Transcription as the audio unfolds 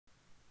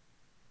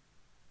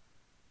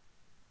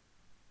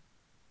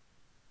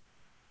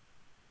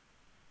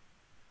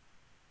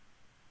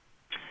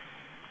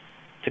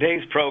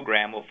Today's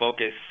program will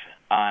focus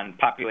on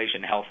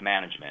population health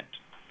management.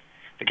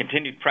 The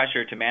continued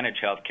pressure to manage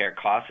healthcare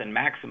costs and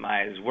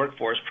maximize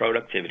workforce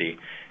productivity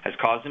has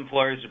caused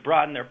employers to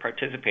broaden their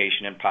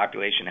participation in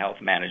population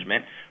health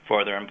management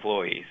for their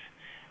employees.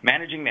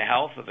 Managing the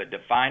health of a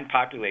defined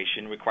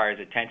population requires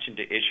attention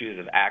to issues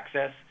of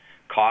access,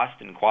 cost,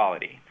 and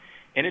quality.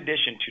 In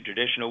addition to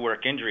traditional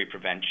work injury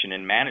prevention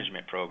and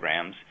management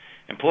programs,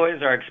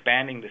 employers are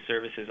expanding the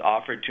services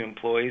offered to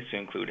employees to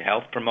include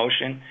health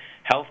promotion,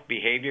 health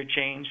behavior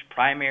change,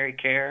 primary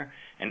care,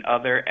 and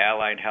other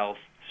allied health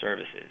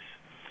services.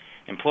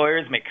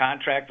 Employers may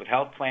contract with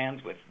health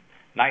plans, with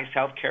nice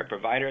healthcare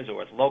providers, or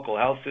with local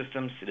health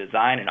systems to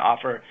design and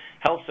offer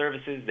health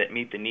services that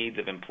meet the needs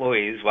of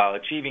employees while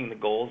achieving the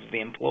goals of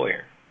the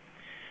employer.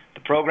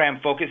 The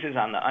program focuses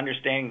on the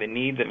understanding the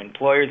needs of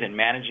employers in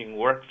managing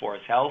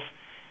workforce health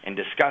and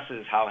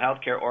discusses how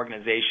healthcare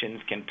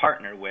organizations can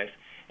partner with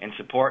and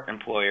support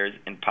employers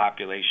in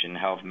population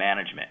health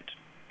management.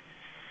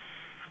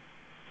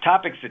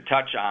 Topics to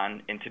touch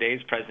on in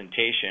today's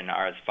presentation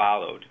are as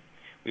followed.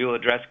 We will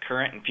address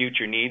current and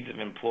future needs of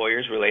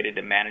employers related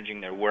to managing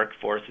their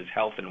workforce's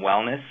health and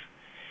wellness.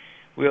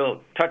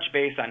 We'll touch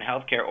base on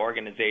healthcare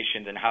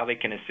organizations and how they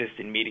can assist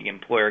in meeting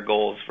employer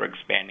goals for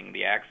expanding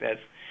the access,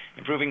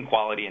 improving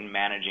quality, and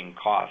managing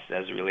costs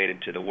as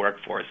related to the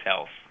workforce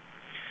health.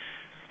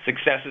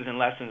 Successes and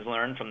lessons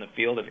learned from the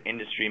field of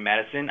industry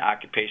medicine,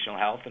 occupational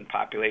health, and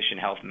population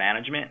health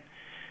management.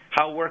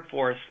 How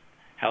workforce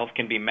health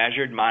can be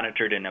measured,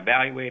 monitored, and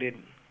evaluated.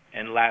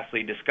 And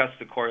lastly, discuss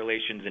the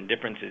correlations and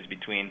differences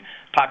between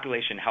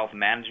population health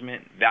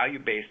management,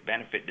 value-based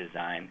benefit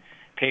design,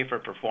 pay for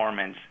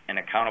performance, and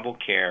accountable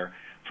care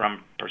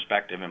from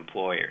prospective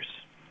employers.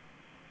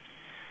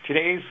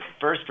 Today's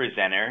first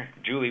presenter,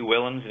 Julie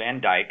Willems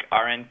van Dijk,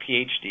 RN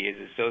PhD, is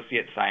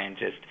Associate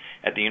Scientist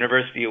at the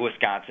University of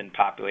Wisconsin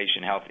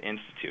Population Health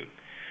Institute.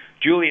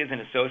 Julie is an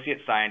Associate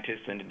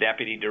Scientist and a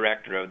Deputy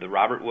Director of the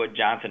Robert Wood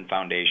Johnson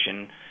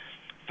Foundation,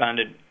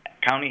 funded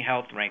County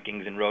Health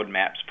Rankings and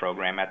Roadmaps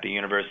program at the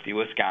University of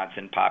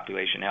Wisconsin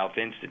Population Health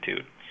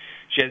Institute.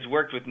 She has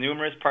worked with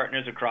numerous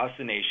partners across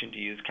the nation to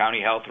use county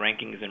health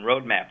rankings and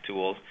roadmap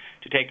tools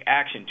to take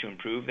action to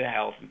improve the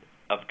health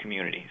of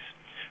communities.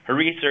 Her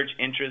research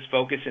interests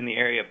focus in the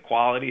area of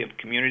quality of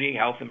community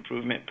health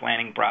improvement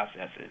planning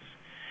processes.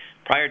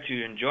 Prior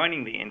to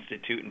joining the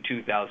Institute in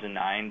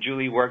 2009,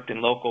 Julie worked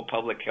in local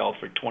public health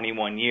for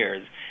 21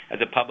 years as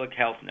a public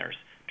health nurse,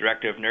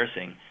 Director of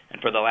Nursing,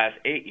 and for the last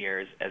 8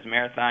 years as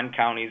Marathon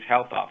County's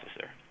health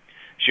officer.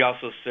 She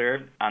also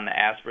served on the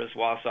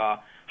Asperus-Wausau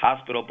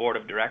Hospital Board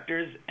of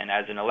Directors and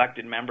as an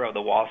elected member of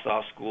the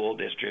Wausau School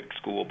District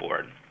School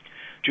Board.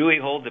 Julie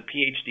holds a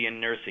PhD in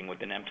nursing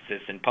with an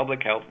emphasis in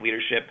public health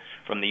leadership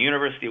from the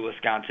University of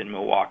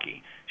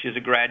Wisconsin-Milwaukee. She is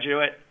a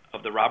graduate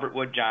of the Robert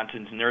Wood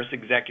Johnson's Nurse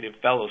Executive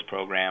Fellows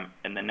Program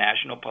and the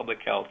National Public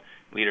Health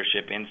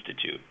Leadership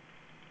Institute.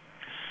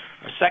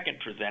 Our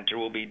second presenter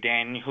will be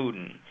Dan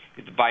Hoodin.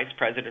 He's the Vice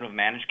President of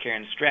Managed Care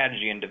and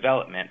Strategy and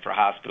Development for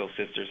Hospital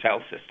Sisters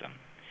Health System.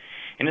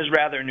 In his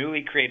rather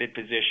newly created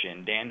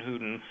position, Dan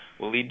Hoodin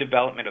will lead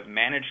development of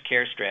managed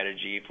care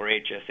strategy for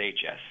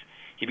HSHS.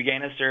 He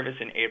began his service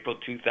in April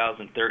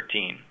 2013.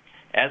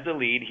 As the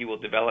lead, he will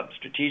develop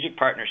strategic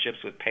partnerships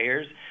with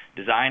payers,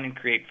 design and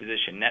create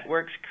physician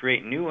networks,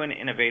 create new and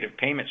innovative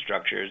payment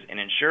structures, and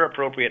ensure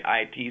appropriate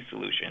IT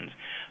solutions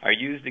are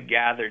used to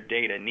gather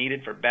data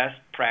needed for best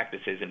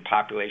practices in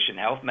population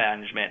health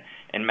management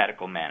and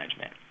medical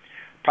management.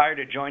 Prior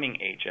to joining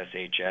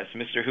HSHS,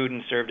 Mr.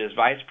 Hoodin served as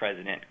Vice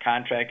President,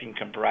 Contracting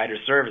and Provider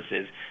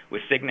Services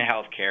with Cigna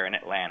Healthcare in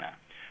Atlanta.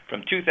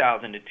 From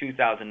 2000 to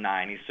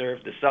 2009, he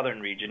served the Southern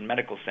Region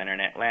Medical Center in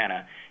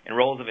Atlanta in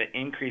roles of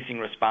increasing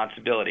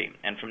responsibility,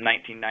 and from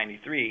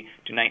 1993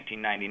 to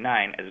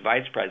 1999 as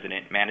Vice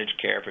President, Managed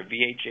Care for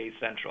VHA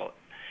Central,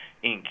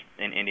 Inc.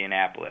 in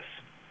Indianapolis.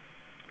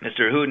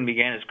 Mr. Hoodin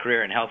began his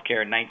career in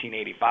healthcare in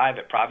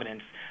 1985 at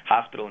Providence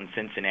Hospital in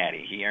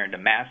Cincinnati. He earned a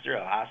Master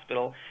of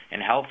Hospital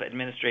and Health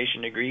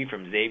Administration degree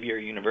from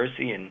Xavier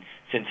University in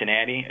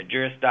Cincinnati, a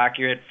Juris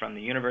Doctorate from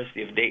the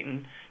University of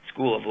Dayton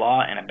School of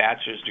Law, and a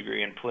bachelor's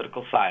degree in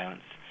political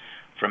science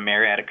from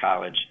Marietta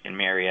College in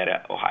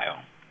Marietta,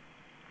 Ohio.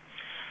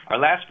 Our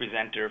last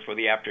presenter for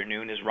the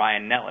afternoon is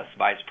Ryan Nellis,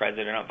 Vice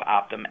President of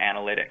Optum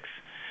Analytics.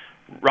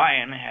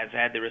 Ryan has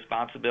had the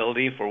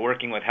responsibility for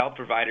working with health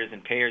providers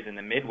and payers in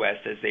the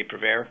Midwest as they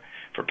prepare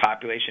for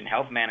population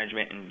health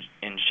management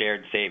and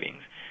shared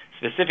savings.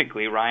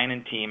 Specifically, Ryan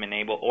and team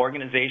enable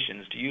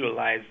organizations to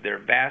utilize their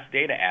vast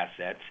data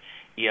assets,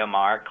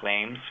 EMR,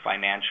 claims,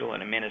 financial,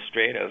 and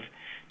administrative,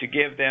 to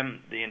give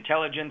them the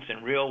intelligence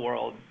and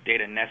real-world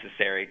data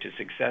necessary to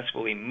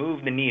successfully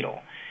move the needle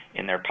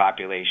in their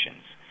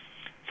populations.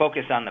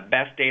 Focus on the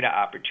best data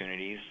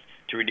opportunities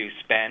to reduce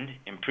spend,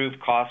 improve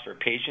costs for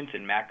patients,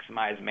 and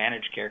maximize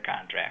managed care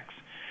contracts.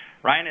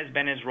 Ryan has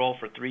been in his role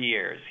for 3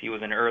 years. He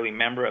was an early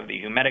member of the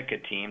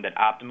Humedica team that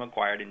Optum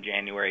acquired in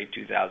January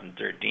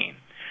 2013.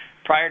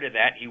 Prior to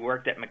that, he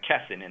worked at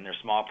McKesson in their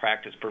small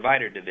practice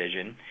provider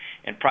division,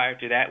 and prior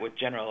to that with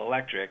General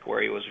Electric,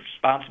 where he was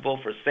responsible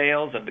for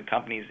sales of the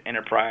company's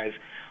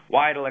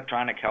enterprise-wide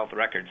electronic health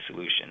record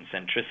solution,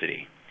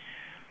 Centricity.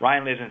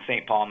 Ryan lives in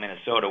St. Paul,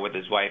 Minnesota with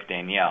his wife,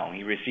 Danielle.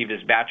 He received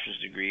his bachelor's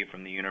degree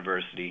from the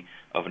University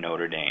of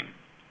Notre Dame.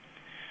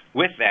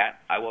 With that,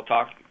 I will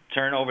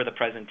turn over the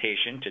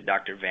presentation to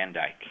Dr. Van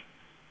Dijk.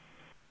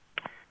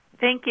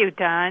 Thank you,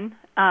 Don.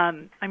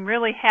 I'm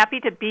really happy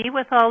to be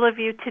with all of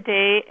you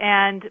today,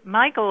 and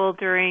my goal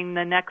during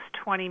the next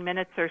 20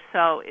 minutes or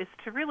so is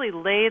to really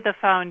lay the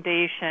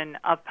foundation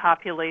of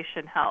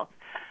population health.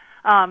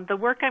 The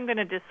work I'm going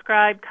to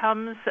describe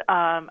comes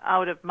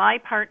out of my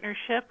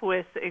partnership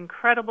with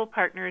incredible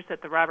partners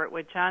at the Robert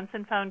Wood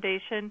Johnson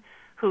Foundation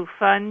who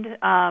fund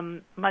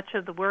much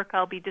of the work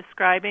I'll be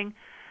describing,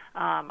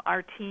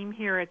 our team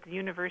here at the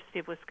University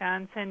of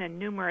Wisconsin, and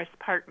numerous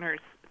partners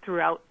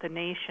throughout the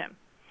nation.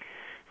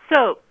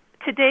 So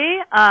today,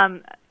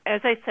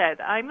 as I said,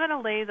 I'm going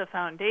to lay the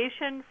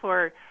foundation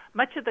for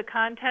much of the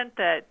content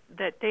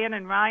that Dan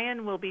and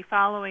Ryan will be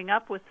following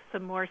up with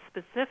some more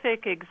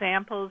specific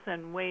examples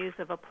and ways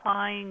of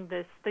applying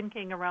this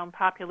thinking around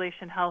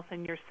population health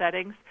in your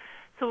settings.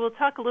 So we'll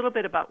talk a little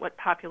bit about what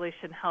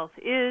population health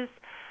is,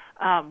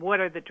 what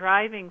are the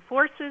driving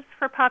forces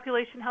for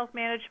population health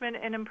management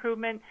and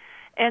improvement,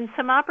 and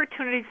some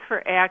opportunities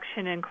for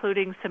action,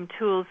 including some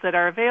tools that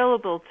are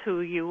available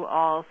to you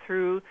all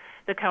through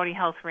the County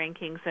Health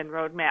Rankings and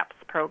Roadmaps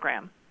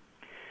program.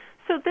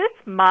 So this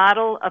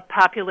model of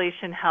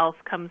population health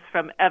comes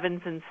from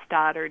Evans and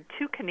Stoddard,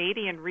 two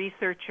Canadian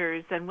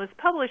researchers, and was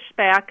published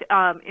back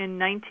in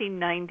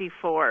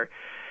 1994.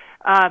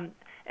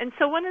 And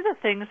so one of the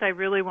things I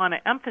really want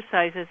to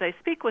emphasize as I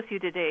speak with you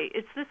today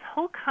is this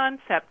whole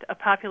concept of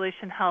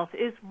population health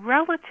is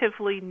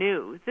relatively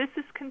new. This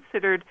is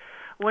considered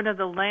one of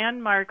the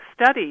landmark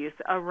studies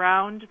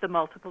around the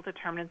multiple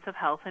determinants of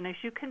health, and as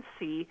you can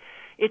see,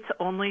 it's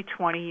only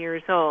 20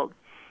 years old.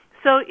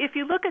 So if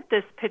you look at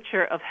this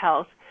picture of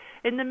health,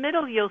 in the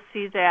middle you'll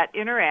see that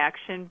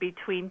interaction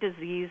between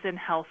disease and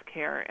health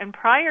care. And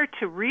prior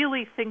to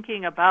really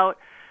thinking about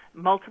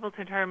multiple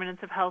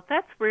determinants of health,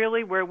 that's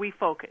really where we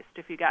focused.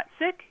 If you got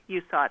sick,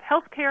 you sought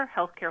health care.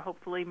 Health care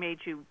hopefully made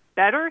you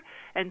better,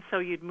 and so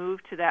you'd move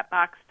to that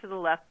box to the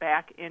left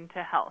back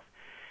into health.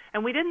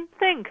 And we didn't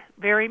think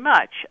very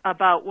much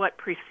about what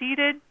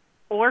preceded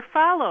or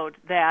followed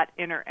that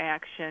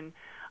interaction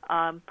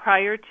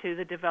prior to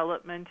the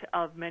development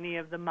of many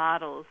of the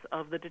models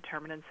of the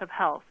determinants of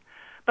health.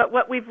 But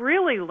what we've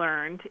really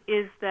learned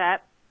is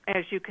that,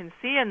 as you can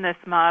see in this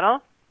model,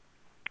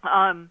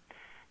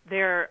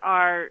 there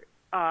are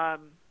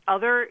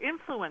other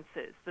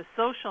influences: the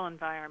social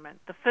environment,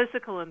 the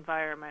physical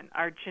environment,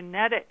 our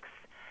genetics,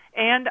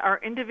 and our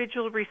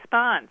individual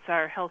response,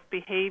 our health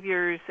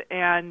behaviors,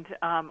 and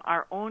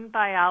our own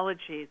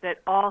biology that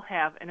all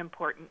have an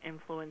important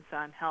influence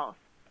on health.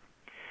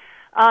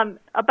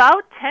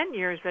 About 10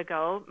 years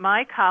ago,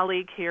 my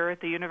colleague here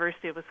at the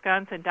University of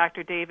Wisconsin,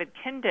 Dr. David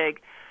Kindig,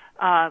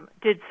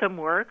 did some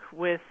work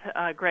with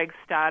Greg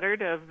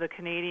Stoddard of the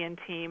Canadian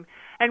team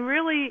and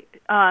really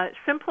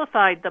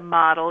simplified the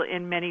model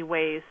in many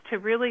ways to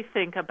really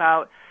think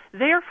about,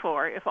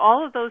 therefore, if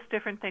all of those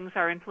different things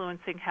are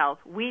influencing health,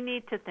 we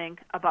need to think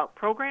about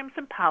programs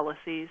and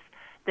policies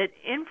that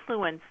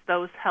influence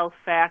those health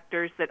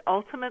factors that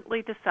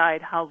ultimately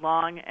decide how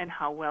long and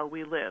how well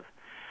we live.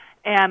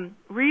 And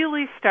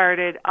really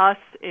started us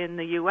in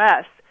the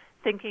U.S.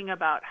 thinking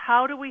about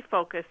how do we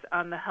focus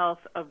on the health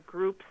of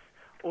groups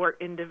or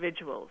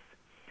individuals.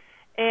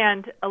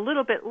 And a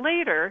little bit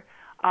later,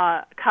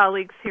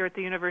 colleagues here at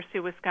the University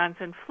of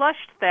Wisconsin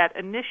flushed that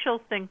initial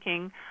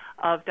thinking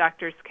of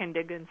Drs.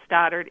 Kindig and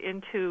Stoddard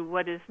into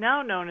what is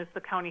now known as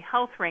the County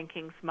Health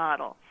Rankings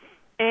model.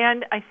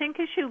 And I think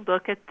as you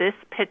look at this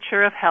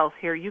picture of health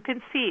here, you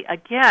can see,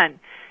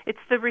 again, it's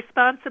the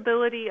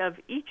responsibility of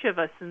each of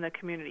us in the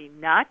community,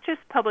 not just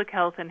public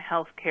health and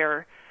health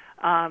care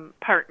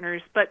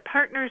partners, but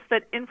partners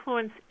that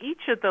influence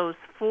each of those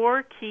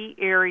four key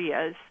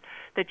areas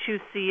that you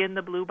see in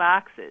the blue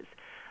boxes.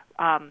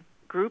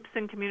 Groups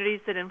and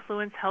communities that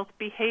influence health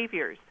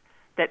behaviors,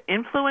 that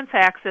influence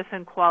access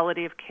and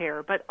quality of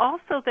care, but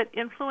also that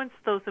influence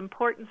those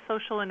important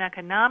social and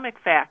economic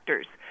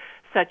factors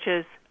such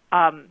as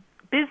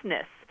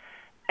business,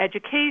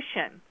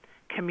 education,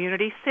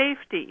 community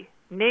safety,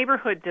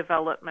 neighborhood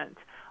development,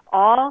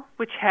 all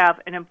which have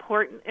an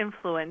important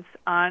influence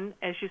on,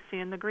 as you see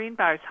in the green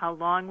bars, how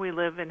long we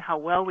live and how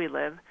well we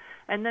live.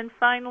 And then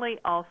finally,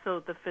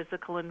 also the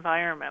physical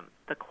environment,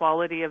 the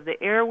quality of the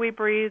air we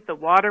breathe, the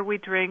water we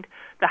drink,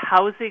 the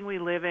housing we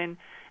live in,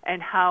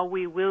 and how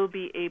we will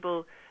be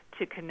able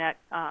to connect,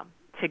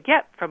 to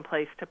get from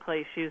place to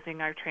place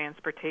using our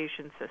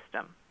transportation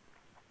system.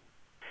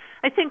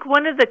 I think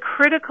one of the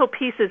critical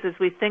pieces as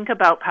we think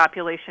about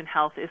population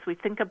health is we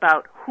think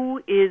about who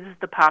is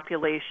the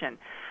population.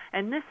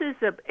 And this is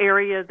an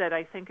area that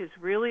I think is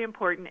really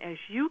important as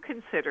you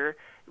consider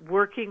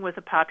working with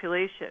a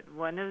population.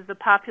 One of the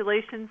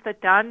populations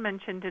that Don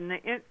mentioned in the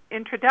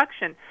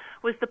introduction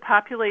was the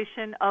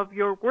population of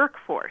your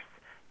workforce.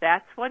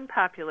 That's one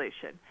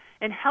population.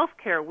 In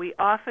healthcare, we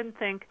often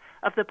think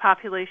of the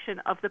population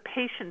of the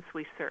patients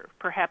we serve,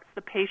 perhaps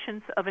the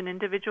patients of an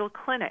individual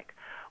clinic,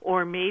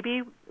 or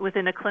maybe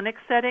within a clinic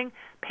setting,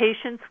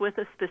 patients with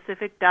a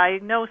specific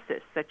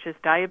diagnosis, such as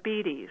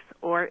diabetes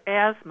or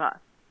asthma.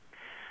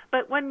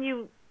 But when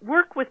you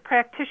work with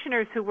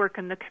practitioners who work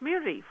in the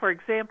community, for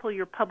example,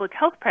 your public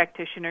health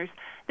practitioners,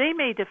 they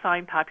may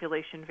define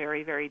population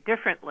very, very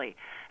differently.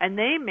 And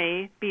they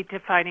may be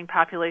defining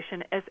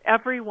population as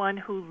everyone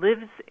who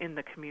lives in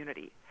the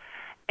community.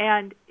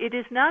 And it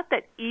is not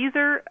that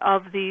either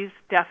of these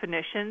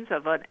definitions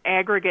of an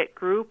aggregate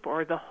group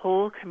or the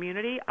whole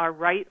community are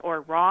right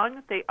or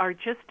wrong. They are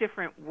just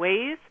different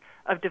ways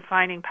of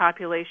defining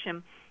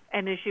population.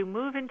 And as you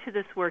move into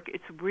this work,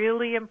 it's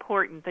really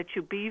important that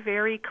you be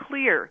very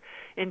clear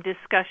in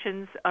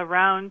discussions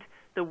around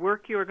the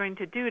work you are going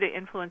to do to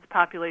influence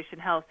population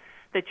health,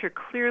 that you're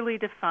clearly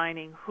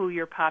defining who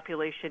your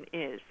population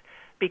is,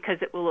 because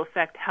it will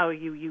affect how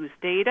you use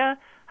data,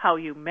 how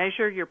you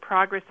measure your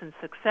progress and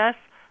success,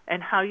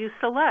 and how you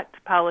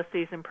select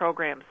policies and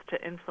programs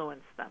to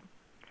influence them.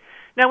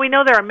 Now, we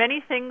know there are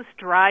many things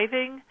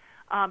driving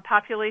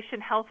population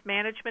health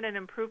management and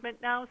improvement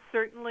now.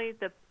 Certainly,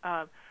 the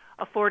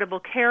Affordable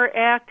Care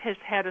Act has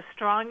had a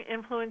strong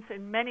influence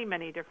in many,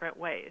 many different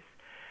ways.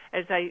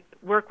 As I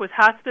work with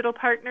hospital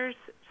partners,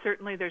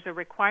 certainly there's a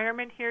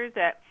requirement here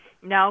that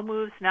now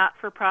moves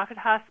not-for-profit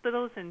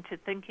hospitals into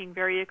thinking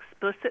very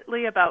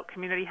explicitly about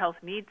community health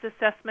needs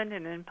assessment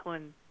and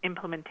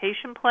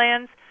implementation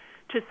plans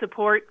to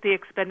support the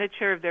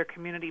expenditure of their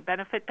community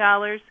benefit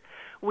dollars.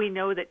 We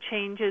know that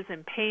changes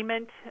in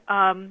payment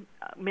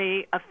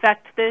may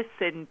affect this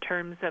in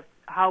terms of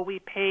how we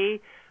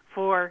pay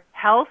for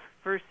health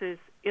versus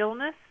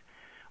illness.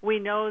 We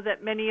know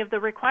that many of the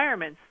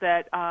requirements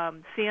that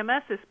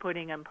CMS is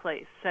putting in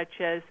place,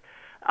 such as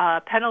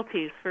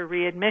penalties for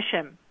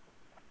readmission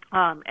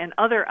and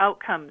other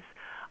outcomes,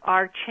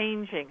 are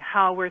changing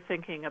how we're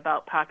thinking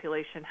about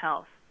population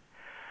health.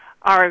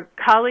 Our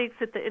colleagues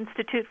at the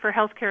Institute for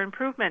Healthcare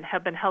Improvement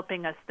have been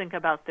helping us think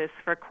about this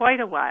for quite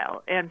a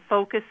while and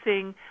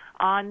focusing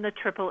on the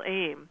triple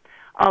aim,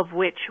 of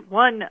which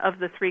one of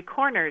the three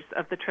corners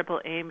of the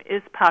triple aim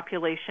is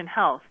population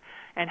health,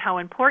 and how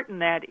important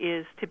that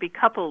is to be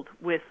coupled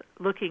with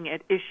looking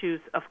at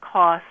issues of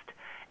cost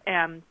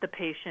and the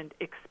patient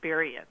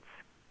experience.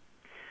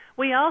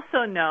 We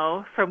also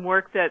know from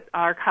work that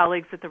our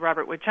colleagues at the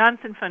Robert Wood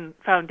Johnson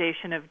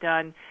Foundation have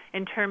done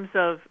in terms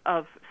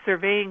of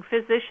surveying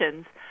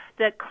physicians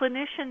that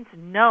clinicians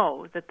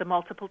know that the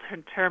multiple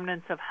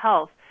determinants of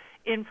health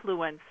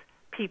influence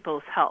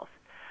people's health.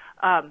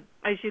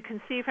 As you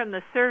can see from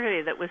the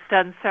survey that was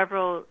done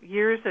several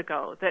years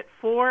ago, that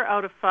 4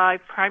 out of 5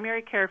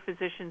 primary care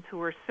physicians who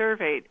were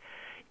surveyed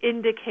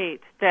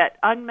indicate that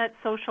unmet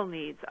social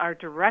needs are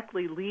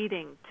directly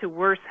leading to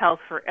worse health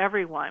for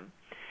everyone,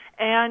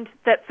 and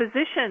that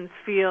physicians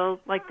feel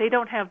like they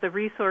don't have the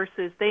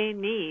resources they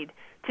need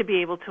to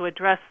be able to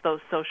address those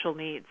social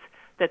needs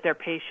that their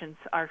patients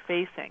are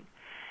facing.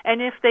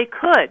 And if they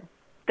could,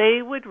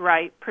 they would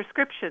write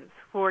prescriptions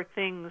for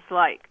things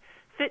like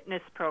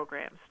fitness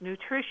programs,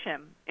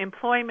 nutrition,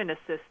 employment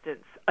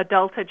assistance,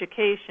 adult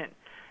education,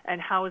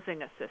 and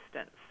housing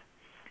assistance.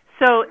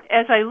 So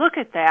as I look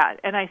at that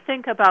and I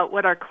think about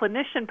what our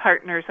clinician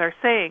partners are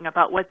saying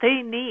about what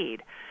they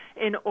need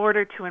in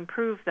order to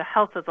improve the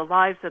health of the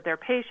lives of their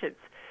patients,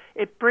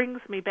 it brings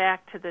me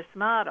back to this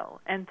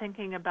model and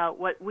thinking about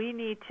what we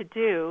need to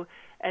do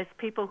as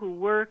people who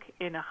work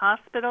in a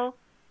hospital,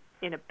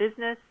 in a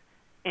business,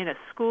 in a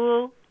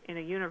school, in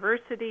a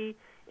university,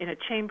 in a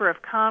chamber of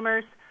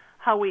commerce,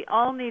 how we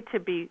all need to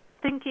be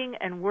thinking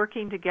and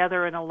working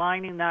together and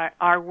aligning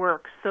our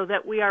work so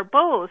that we are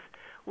both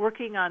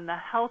working on the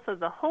health of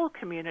the whole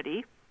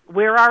community,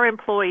 where our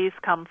employees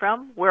come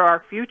from, where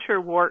our future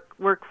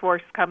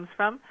workforce comes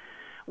from,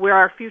 where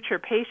our future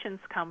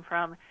patients come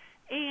from,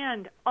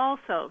 and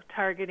also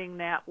targeting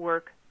that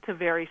work to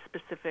very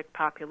specific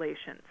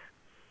populations.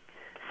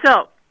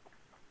 So,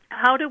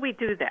 how do we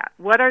do that?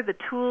 What are the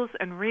tools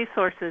and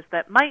resources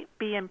that might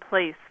be in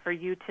place for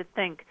you to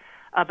think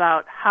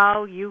about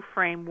how you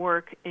frame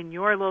work in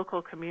your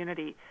local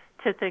community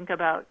to think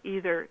about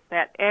either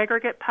that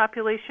aggregate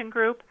population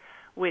group,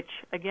 which,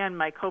 again,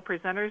 my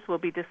co-presenters will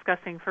be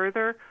discussing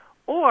further,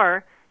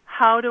 or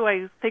how do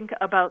I think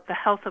about the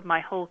health of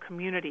my whole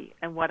community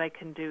and what I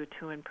can do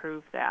to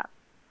improve that?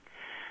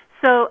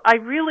 So I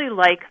really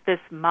like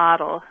this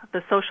model, the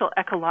social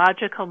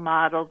ecological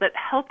model, that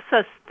helps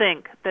us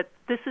think that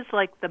this is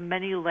like the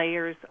many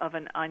layers of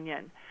an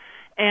onion.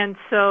 And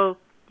so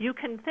you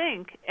can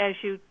think as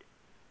you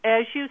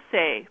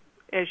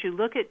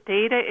look at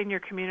data in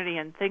your community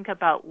and think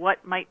about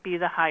what might be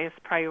the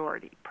highest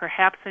priority.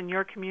 Perhaps in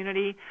your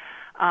community,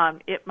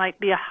 it might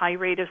be a high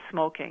rate of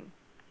smoking.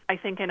 I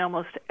think in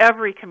almost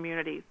every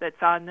community that's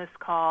on this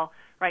call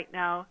right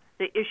now,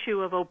 the issue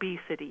of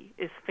obesity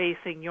is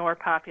facing your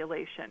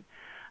population.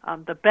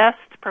 The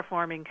best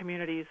performing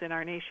communities in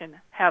our nation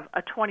have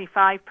a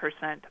 25%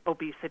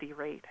 obesity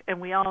rate, and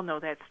we all know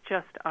that's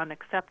just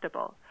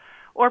unacceptable.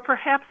 Or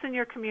perhaps in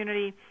your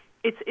community,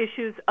 it's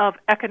issues of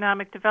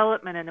economic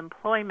development and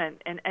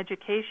employment and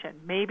education.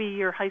 Maybe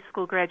your high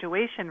school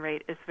graduation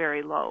rate is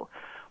very low,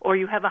 or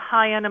you have a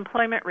high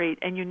unemployment rate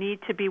and you need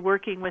to be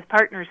working with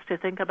partners to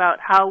think about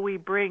how we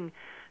bring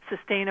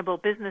sustainable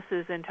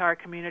businesses into our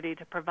community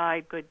to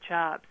provide good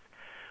jobs.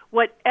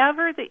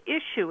 Whatever the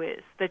issue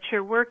is that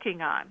you're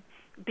working on,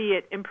 be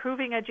it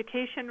improving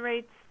education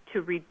rates,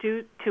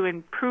 to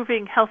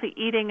improving healthy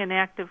eating and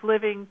active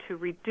living, to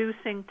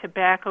reducing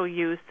tobacco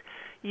use,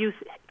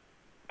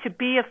 to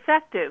be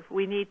effective,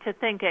 we need to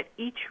think at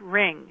each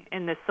ring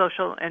in this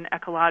social and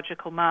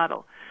ecological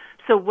model.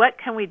 So what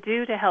can we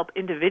do to help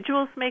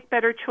individuals make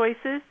better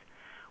choices?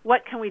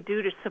 What can we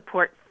do to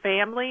support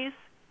families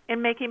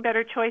in making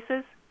better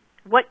choices?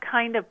 What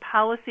kind of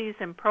policies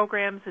and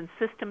programs and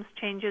systems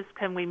changes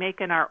can we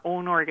make in our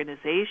own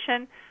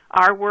organization,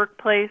 our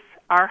workplace,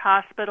 our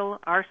hospital,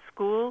 our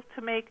school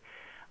to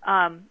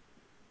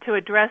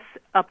address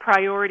a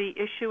priority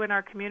issue in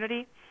our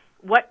community?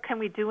 What can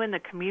we do in the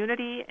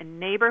community, in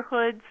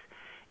neighborhoods,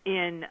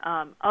 in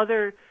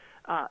other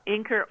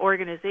anchor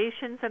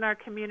organizations in our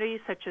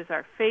community, such as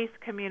our faith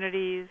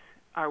communities,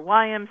 our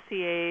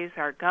YMCAs,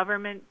 our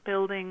government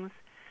buildings?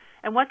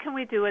 And what can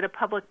we do at a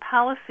public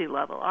policy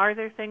level? Are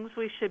there things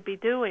we should be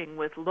doing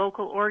with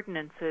local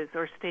ordinances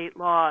or state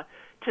law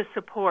to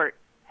support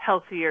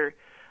healthier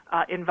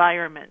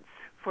environments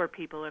for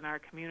people in our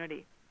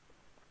community?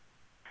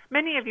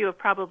 Many of you have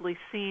probably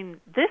seen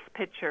this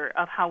picture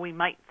of how we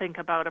might think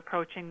about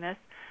approaching this.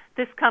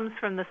 This comes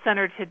from the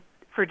Center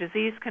for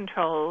Disease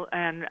Control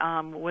and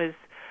was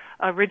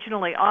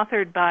originally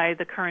authored by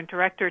the current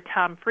director,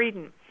 Tom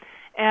Frieden.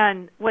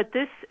 And what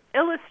this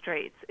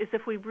illustrates is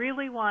if we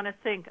really want to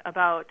think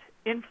about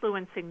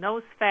influencing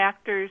those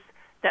factors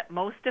that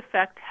most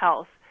affect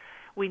health,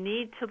 we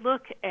need to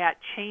look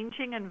at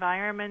changing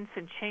environments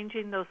and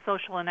changing those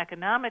social and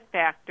economic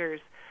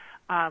factors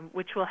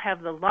which will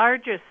have the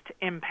largest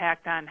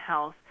impact on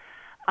health,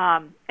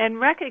 and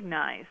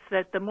recognize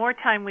that the more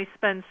time we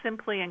spend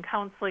simply in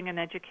counseling and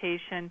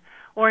education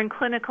or in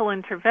clinical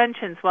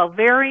interventions, while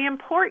very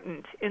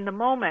important in the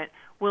moment,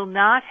 will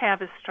not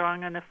have as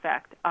strong an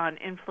effect on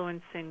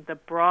influencing the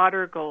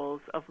broader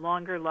goals of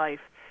longer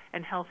life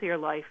and healthier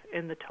life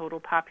in the total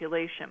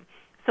population.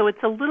 So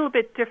it's a little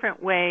bit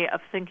different way of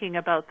thinking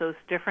about those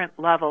different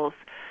levels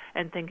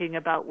and thinking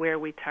about where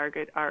we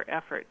target our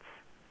efforts.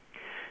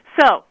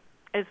 So,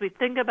 as we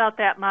think about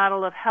that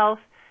model of health,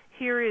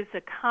 here is a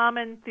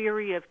common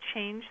theory of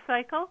change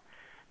cycle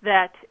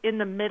that in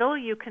the middle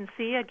you can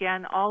see,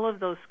 again, all of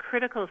those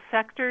critical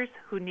sectors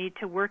who need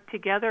to work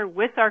together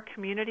with our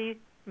community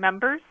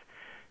members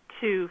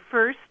to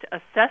first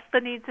assess the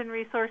needs and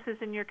resources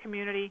in your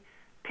community,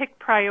 pick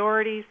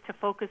priorities to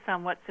focus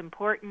on what's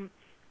important,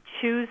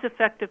 choose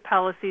effective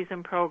policies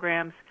and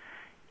programs,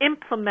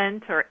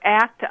 implement or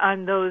act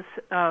on those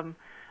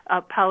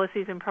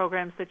policies and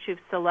programs that you've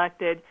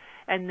selected,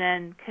 and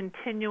then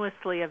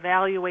continuously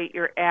evaluate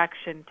your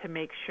action to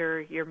make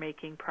sure you're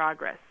making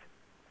progress.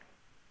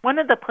 One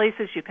of the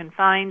places you can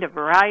find a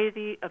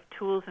variety of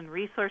tools and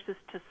resources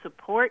to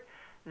support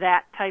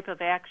that type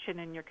of action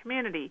in your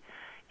community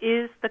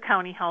is the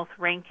County Health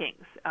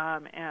Rankings,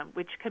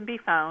 which can be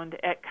found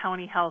at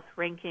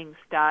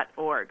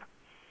countyhealthrankings.org.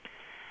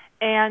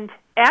 And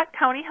at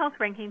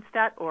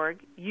countyhealthrankings.org,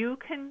 you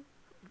can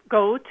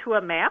go to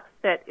a map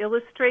that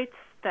illustrates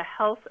the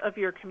health of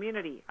your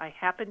community. I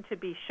happen to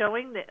be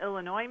showing the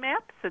Illinois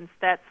map since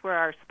that's where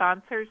our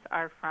sponsors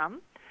are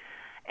from.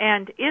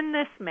 And in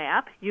this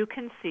map, you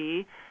can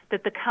see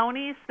that the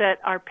counties that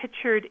are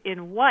pictured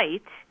in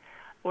white,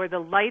 or the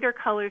lighter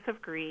colors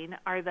of green,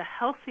 are the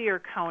healthier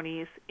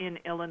counties in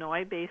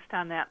Illinois based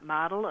on that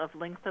model of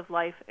length of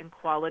life and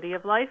quality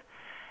of life.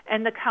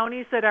 And the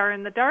counties that are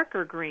in the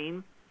darker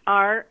green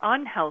are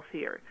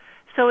unhealthier.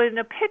 So in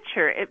a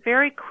picture, it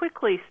very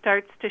quickly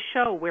starts to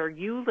show where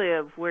you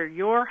live, where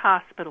your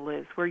hospital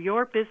is, where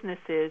your business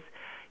is.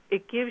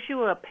 It gives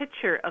you a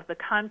picture of the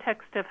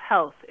context of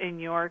health in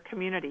your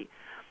community.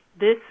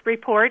 This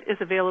report is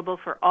available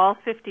for all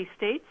 50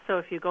 states, so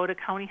if you go to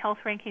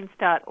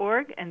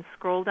countyhealthrankings.org and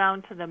scroll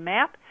down to the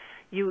map,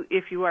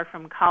 if you are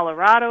from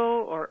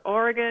Colorado or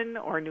Oregon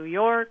or New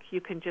York, you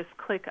can just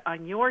click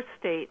on your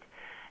state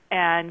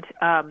and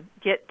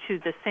get to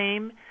the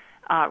same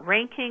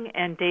ranking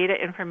and data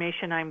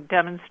information I'm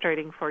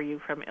demonstrating for you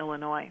from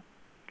Illinois.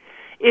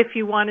 If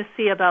you want to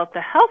see about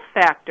the health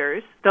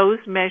factors, those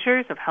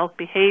measures of health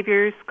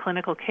behaviors,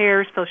 clinical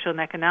care, social and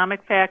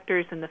economic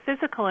factors, and the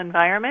physical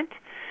environment,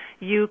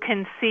 you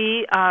can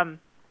see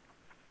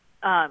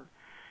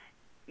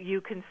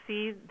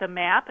the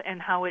map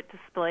and how it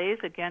displays,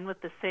 again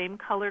with the same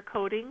color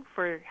coding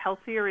for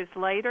healthier is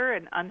lighter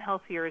and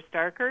unhealthier is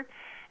darker.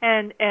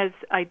 And as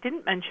I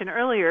didn't mention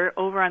earlier,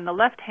 over on the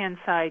left-hand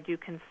side, you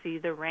can see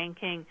the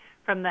ranking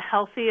from the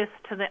healthiest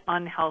to the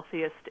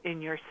unhealthiest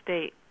in your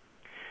state.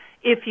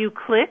 If you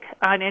click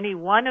on any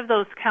one of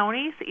those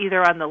counties,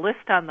 either on the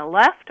list on the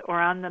left or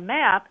on the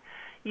map,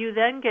 you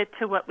then get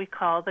to what we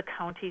call the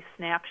county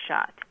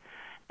snapshot.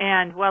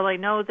 And while I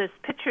know this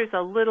picture's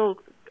a little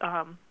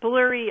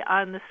blurry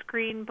on the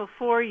screen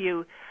before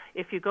you,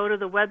 if you go to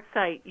the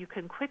website, you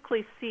can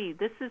quickly see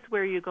this is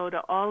where you go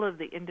to all of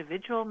the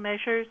individual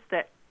measures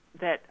that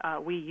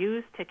we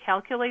use to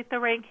calculate the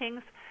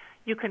rankings.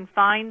 You can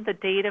find the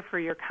data for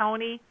your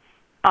county,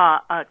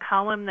 a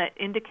column that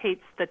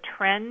indicates the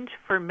trend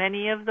for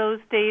many of those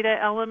data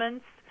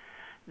elements,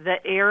 the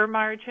error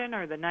margin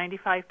or the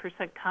 95%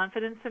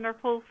 confidence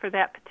interval for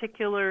that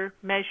particular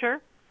measure,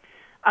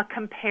 a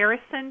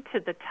comparison to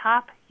the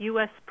top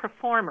U.S.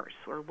 performers,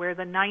 or where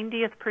the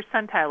 90th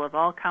percentile of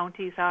all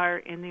counties are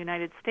in the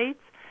United States,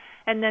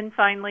 and then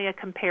finally a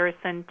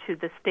comparison to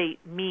the state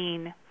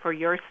mean for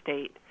your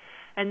state.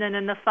 And then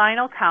in the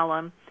final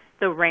column,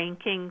 the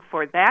ranking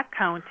for that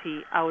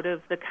county out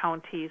of the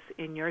counties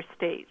in your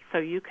state. So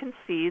you can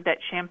see that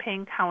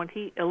Champaign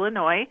County,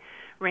 Illinois,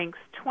 ranks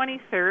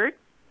 23rd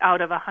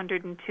out of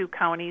 102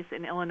 counties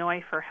in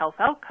Illinois for health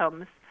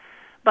outcomes,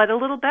 but a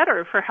little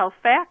better for health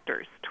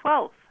factors,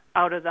 12th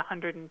out of the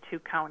 102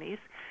 counties.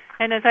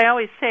 And as I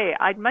always say,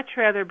 I'd much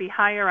rather be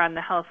higher on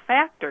the health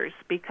factors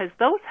because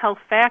those health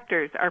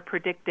factors are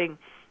predicting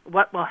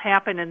what will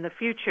happen in the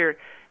future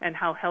and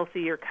how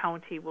healthy your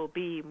county will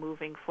be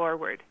moving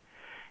forward.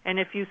 And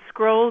if you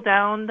scroll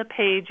down the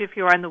page, if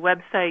you're on the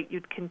website,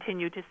 you'd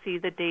continue to see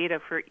the data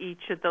for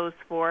each of those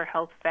 4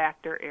 health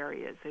factor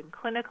areas in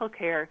clinical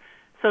care,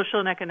 social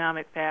and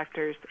economic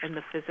factors, and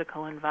the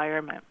physical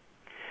environment.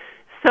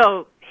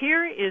 So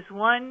here is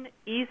one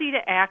easy to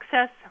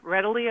access,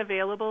 readily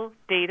available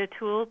data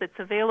tool that's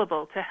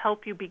available to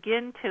help you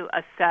begin to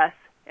assess,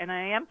 and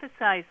I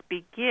emphasize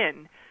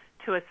begin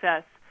to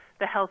assess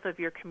the health of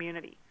your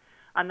community.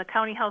 On the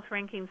County Health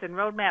Rankings and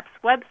Roadmaps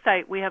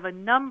website, we have a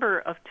number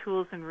of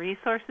tools and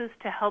resources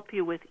to help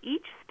you with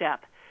each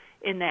step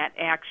in that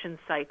action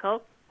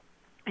cycle,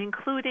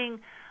 including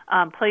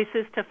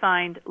places to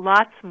find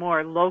lots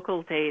more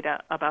local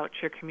data about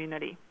your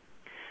community.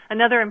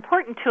 Another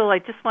important tool I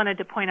just wanted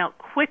to point out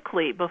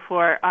quickly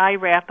before I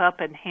wrap up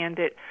and hand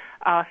it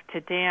off to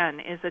Dan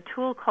is a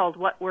tool called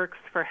What Works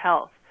for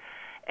Health.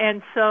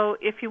 And so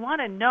if you want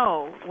to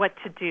know what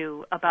to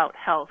do about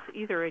health,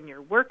 either in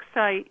your work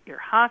site, your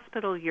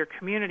hospital, your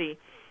community,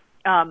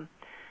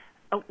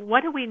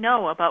 what do we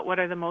know about what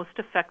are the most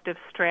effective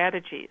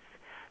strategies?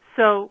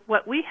 So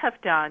what we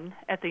have done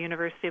at the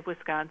University of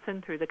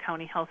Wisconsin through the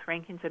County Health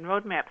Rankings and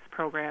Roadmaps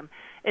program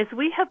is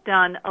we have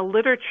done a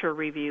literature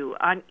review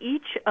on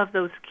each of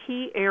those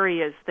key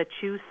areas that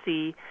you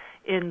see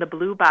in the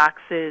blue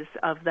boxes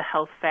of the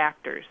health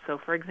factors. So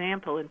for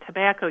example, in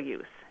tobacco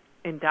use,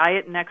 in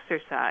diet and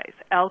exercise,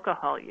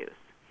 alcohol use.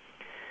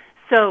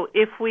 So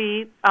if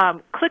we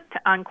clicked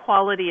on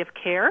quality of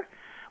care,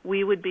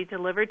 we would be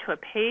delivered to a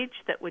page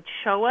that would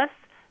show us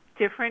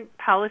different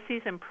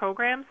policies and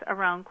programs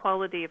around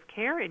quality of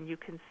care, and you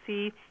can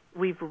see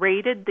we've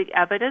rated the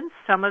evidence.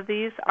 Some of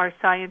these are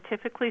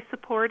scientifically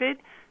supported,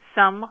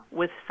 some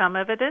with some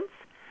evidence.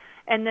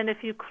 And then if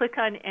you click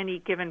on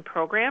any given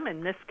program,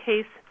 in this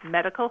case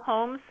medical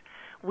homes,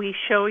 we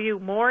show you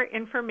more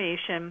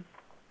information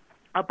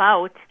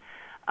about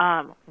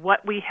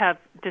what we have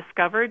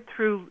discovered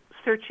through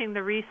searching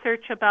the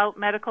research about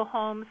medical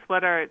homes,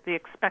 what are the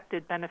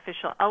expected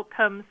beneficial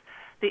outcomes,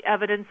 the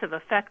evidence of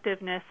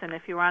effectiveness, and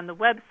if you're on the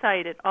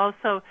website, it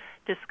also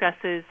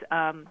discusses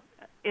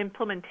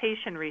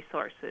implementation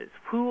resources.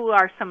 Who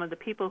are some of the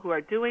people who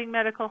are doing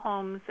medical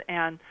homes,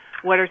 and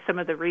what are some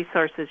of the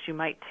resources you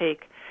might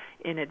take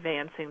in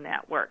advancing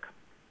that work?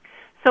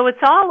 So it's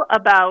all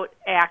about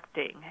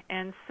acting,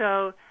 and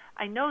so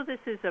I know this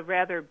is a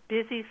rather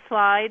busy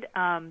slide,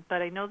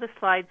 but I know the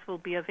slides will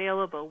be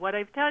available. What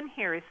I've done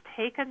here is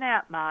taken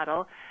that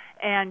model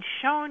and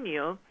shown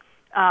you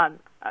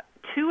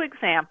 2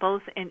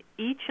 examples in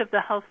each of the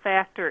health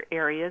factor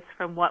areas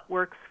from What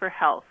Works for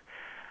Health.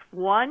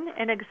 One,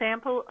 an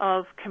example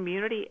of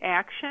community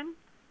action,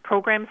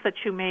 programs that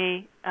you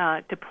may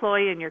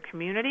deploy in your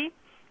community.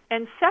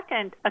 And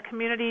second, a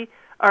community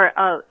or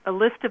a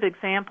list of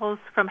examples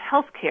from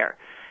healthcare,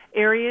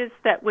 areas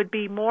that would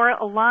be more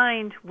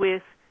aligned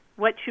with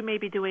what you may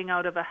be doing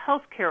out of a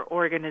healthcare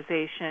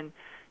organization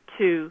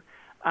to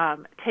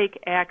take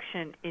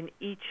action in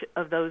each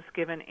of those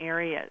given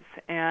areas.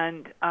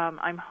 And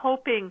I'm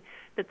hoping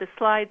that the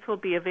slides will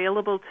be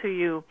available to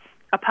you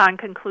upon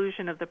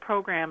conclusion of the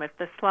program. If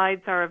the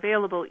slides are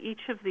available,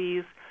 each of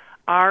these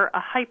are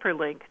a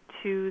hyperlink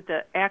to the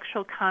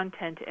actual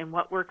content and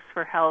What Works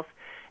for Health,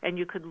 and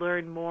you could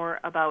learn more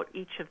about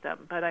each of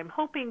them. But I'm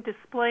hoping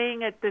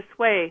displaying it this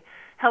way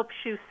helps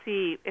you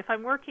see, if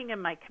I'm working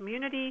in my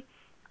community,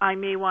 I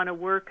may want to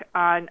work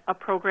on a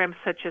program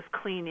such as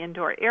clean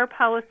indoor air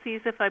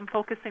policies if I'm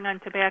focusing on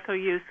tobacco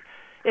use.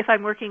 If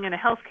I'm working in a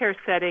healthcare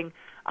setting,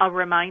 a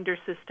reminder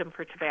system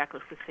for tobacco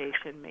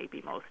cessation may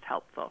be most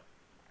helpful.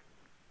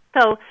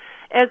 So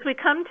as we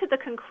come to the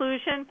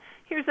conclusion,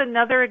 here's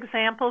another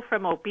example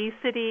from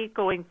obesity,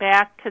 going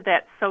back to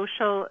that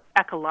social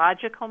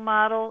ecological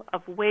model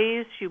of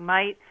ways you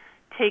might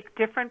take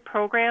different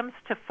programs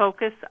to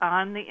focus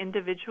on the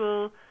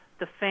individual,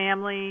 the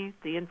family,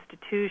 the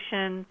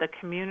institution, the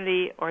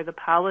community, or the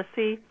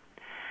policy.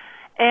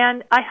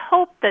 And I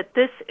hope that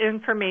this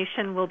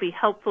information will be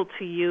helpful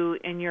to you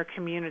in your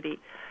community.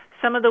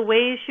 Some of the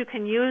ways you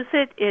can use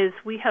it is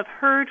we have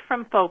heard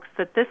from folks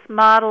that this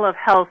model of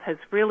health has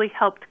really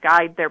helped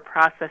guide their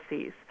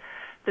processes.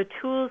 The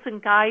tools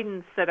and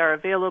guidance that are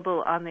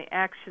available on the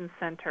Action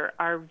Center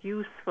are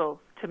useful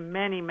to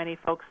many, many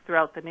folks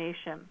throughout the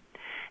nation.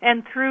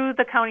 And through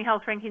the County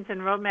Health Rankings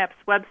and Roadmaps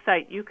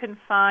website, you can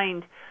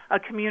find a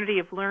community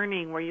of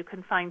learning where you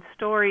can find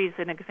stories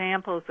and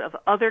examples of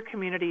other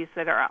communities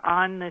that are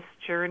on this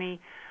journey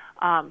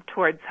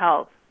towards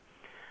health.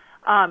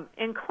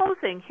 In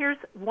closing, here's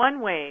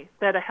one way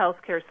that a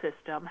healthcare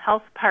system,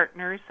 Health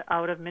Partners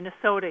out of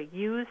Minnesota,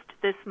 used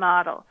this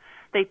model.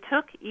 They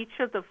took each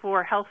of the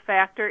 4 health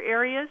factor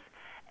areas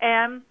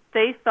and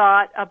they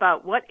thought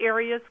about what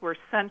areas were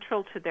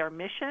central to their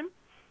mission.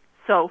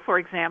 So, for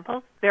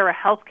example, they're a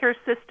healthcare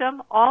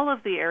system. All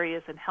of the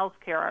areas in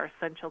healthcare are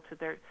central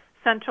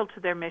to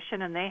their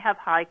mission, and they have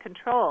high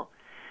control.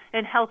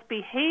 In health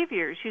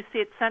behaviors, you see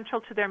it's central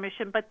to their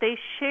mission, but they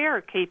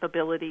share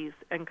capabilities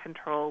and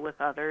control with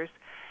others.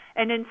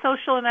 And in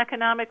social and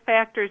economic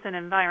factors and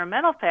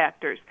environmental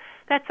factors,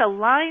 that's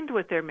aligned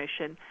with their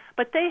mission,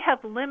 but they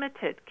have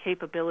limited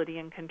capability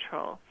and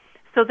control.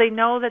 So they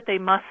know that they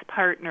must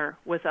partner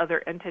with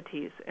other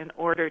entities in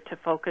order to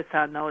focus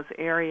on those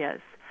areas.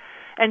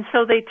 And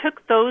so they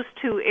took those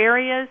 2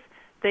 areas,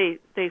 they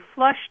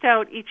flushed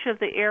out each of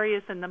the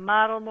areas in the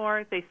model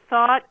more, they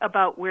thought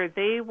about where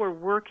they were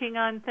working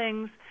on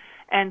things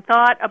and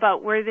thought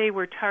about where they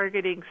were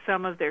targeting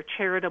some of their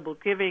charitable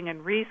giving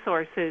and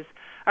resources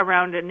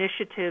around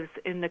initiatives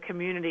in the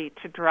community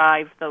to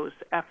drive those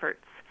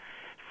efforts.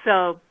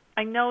 So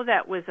I know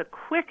that was a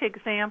quick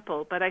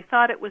example, but I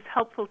thought it was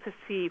helpful to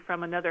see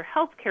from another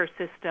healthcare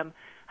system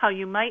how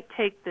you might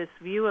take this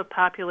view of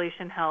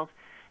population health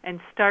and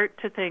start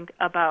to think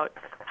about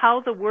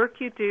how the work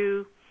you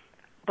do,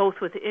 both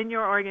within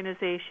your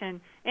organization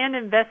and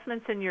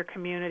investments in your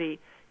community,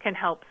 can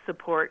help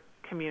support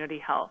community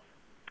health.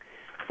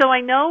 So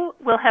I know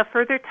we'll have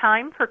further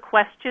time for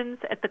questions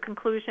at the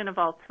conclusion of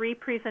all 3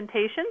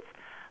 presentations,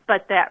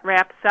 but that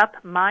wraps up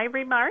my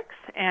remarks,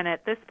 and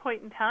at this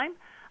point in time,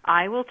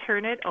 I will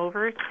turn it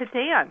over to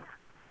Dan.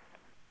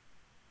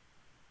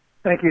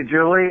 Thank you,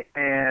 Julie,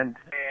 and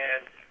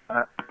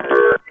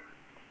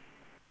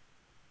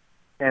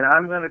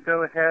I'm going to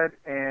go ahead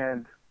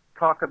and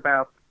talk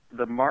about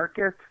the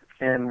market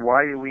and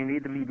why we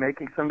need to be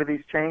making some of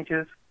these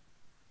changes,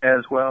 as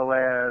well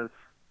as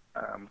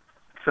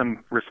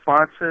some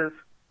responses,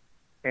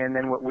 and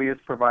then what we as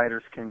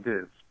providers can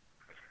do.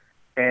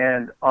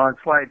 And on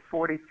slide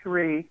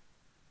 43,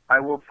 I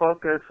will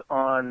focus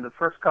on the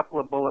first couple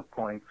of bullet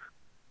points,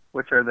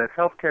 which are that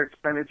healthcare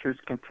expenditures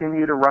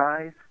continue to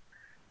rise,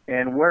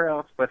 and where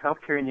else but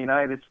healthcare in the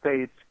United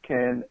States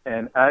can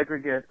an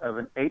aggregate of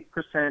an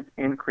 8%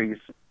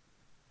 increase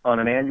on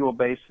an annual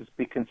basis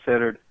be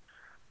considered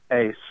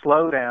a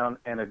slowdown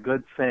and a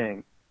good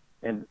thing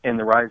in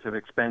the rise of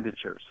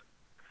expenditures.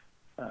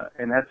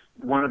 And that's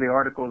one of the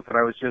articles that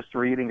I was just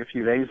reading a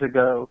few days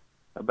ago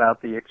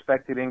about the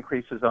expected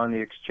increases on the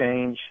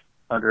exchange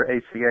under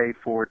ACA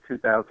for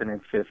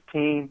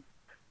 2015.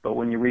 But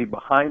when you read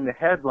behind the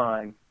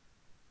headline,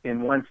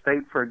 in one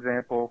state, for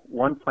example,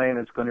 one plan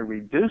is going to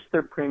reduce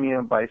their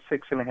premium by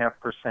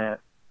 6.5%,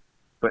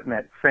 but in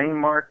that same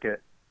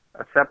market,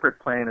 a separate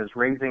plan is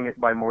raising it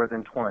by more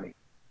than 20.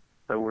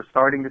 So we're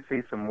starting to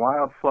see some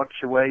wild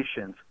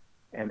fluctuations,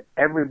 and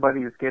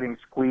everybody is getting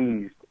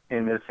squeezed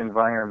in this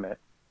environment.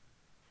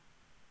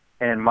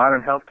 And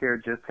Modern Healthcare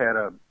just had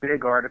a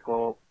big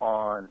article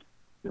on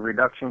the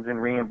reductions in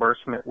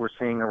reimbursement we're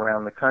seeing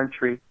around the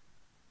country.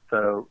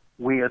 So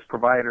we as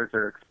providers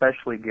are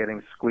especially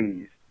getting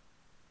squeezed.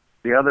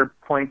 The other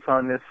points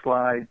on this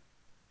slide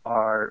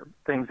are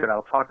things that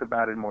I'll talk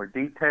about in more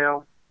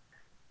detail,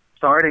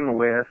 starting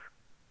with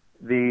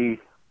the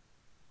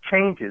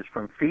changes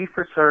from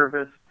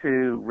fee-for-service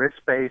to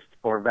risk-based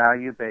or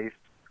value-based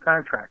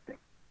contracting.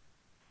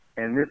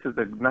 And this is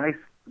a nice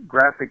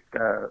graphic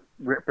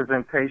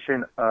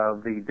representation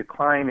of the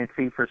decline in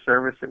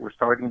fee-for-service that we're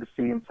starting to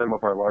see in some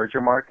of our larger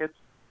markets.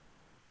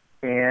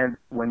 And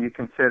when you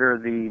consider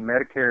the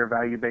Medicare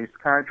value-based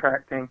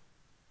contracting,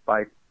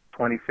 by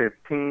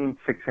 2015,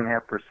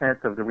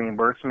 6.5% of the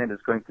reimbursement is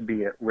going to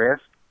be at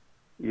risk.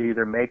 You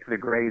either make the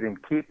grade and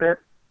keep it,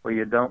 or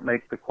you don't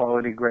make the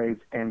quality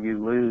grades and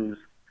you lose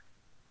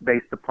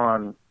based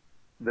upon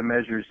the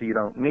measures you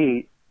don't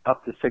meet,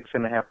 up to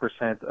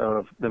 6.5%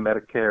 of the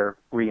Medicare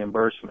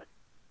reimbursement.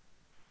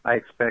 I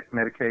expect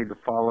Medicaid to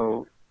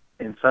follow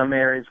in some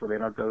areas where they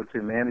don't go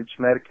to managed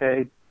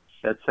Medicaid,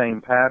 that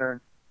same pattern,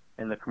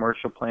 and the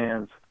commercial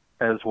plans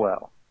as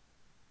well.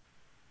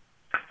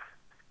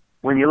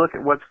 When you look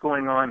at what's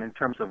going on in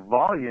terms of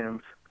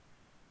volumes,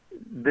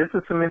 This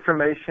is some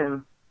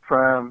information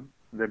from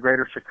the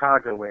greater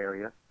Chicago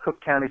area,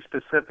 Cook County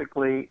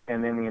specifically,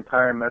 and then the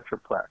entire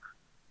Metroplex,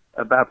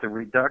 about the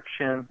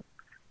reduction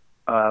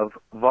of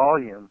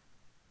volume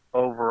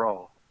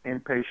overall,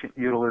 inpatient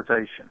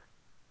utilization.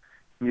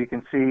 You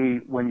can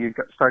see when you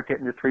start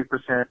getting to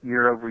 3%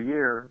 year over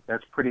year,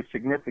 that's pretty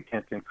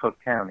significant in Cook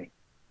County.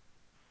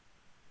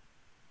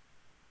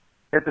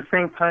 At the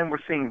same time, we're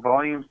seeing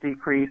volumes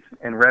decrease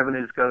and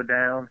revenues go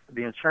down.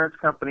 The insurance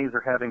companies are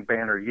having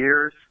banner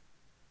years.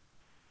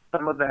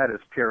 Some of that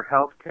is pure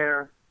health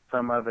care.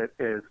 Some of it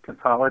is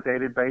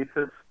consolidated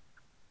basis.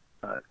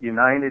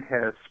 United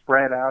has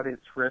spread out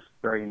its risk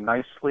very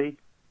nicely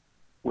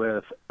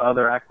with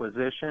other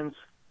acquisitions.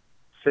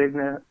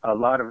 Cigna, a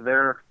lot of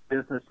their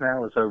business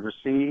now is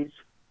overseas.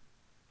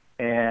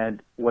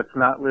 And what's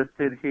not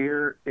listed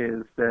here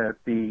is that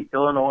the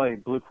Illinois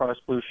Blue Cross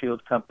Blue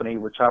Shield Company,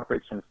 which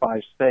operates in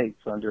 5 states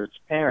under its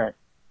parent,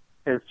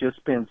 has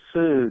just been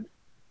sued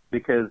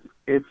because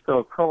it's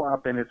still a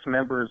co-op and its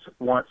members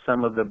want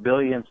some of the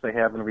billions they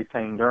have in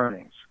retained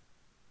earnings.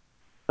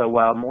 So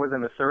while more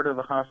than a third of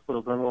the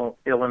hospitals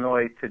in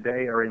Illinois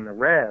today are in the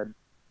red,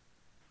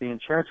 the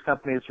insurance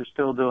companies are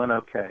still doing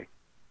okay.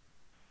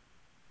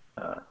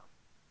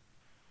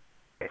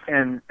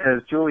 And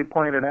as Julie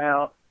pointed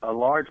out, a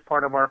large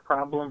part of our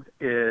problem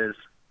is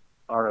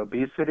our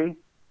obesity.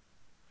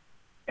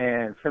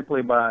 And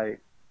simply by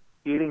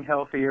eating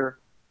healthier,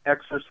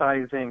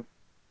 exercising,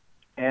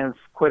 and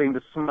quitting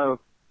the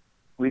smoke,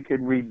 we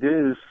could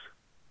reduce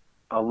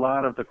a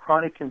lot of the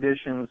chronic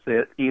conditions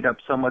that eat up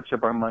so much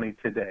of our money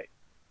today.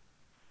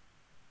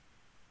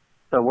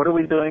 So what are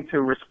we doing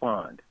to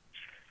respond?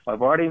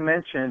 I've already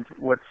mentioned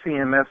what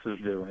CMS is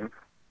doing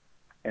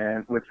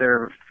and with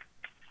their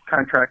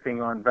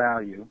contracting on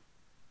value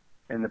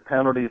and the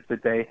penalties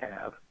that they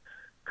have.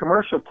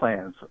 Commercial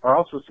plans are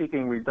also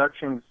seeking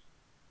reductions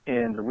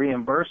in the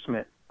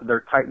reimbursement.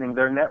 They're tightening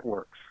their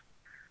networks.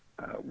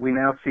 We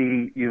now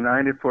see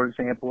United, for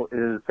example,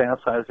 is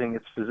downsizing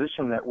its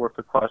physician network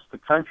across the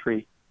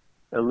country,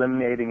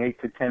 eliminating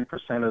 8 to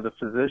 10% of the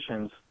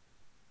physicians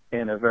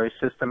in a very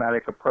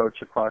systematic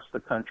approach across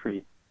the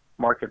country,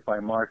 market by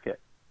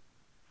market.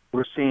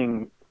 We're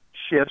seeing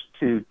shifts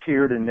to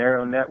tiered and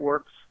narrow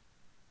networks,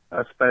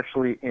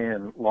 especially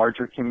in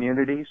larger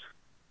communities.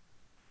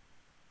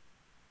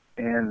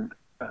 And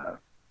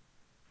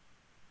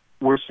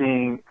we're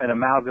seeing an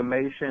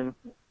amalgamation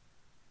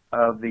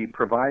of the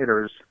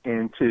providers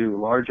into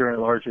larger and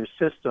larger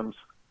systems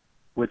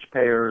which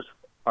payers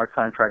are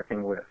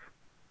contracting with.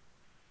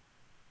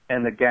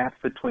 And the gap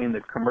between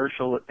the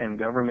commercial and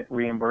government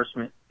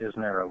reimbursement is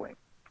narrowing.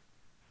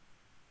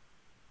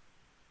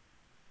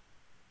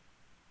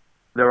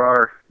 There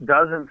are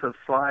dozens of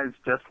slides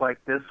just like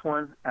this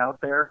one out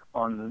there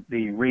on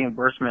the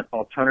reimbursement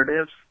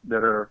alternatives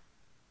that are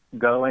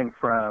going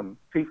from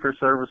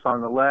fee-for-service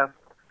on the left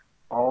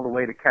all the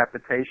way to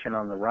capitation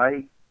on the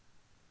right.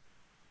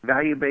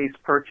 Value-based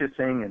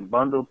purchasing and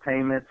bundled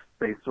payments,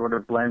 they sort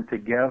of blend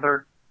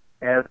together,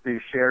 as do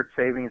shared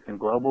savings and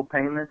global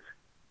payments.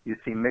 You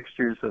see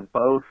mixtures of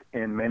both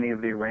in many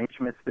of the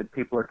arrangements that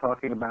people are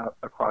talking about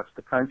across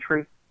the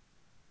country.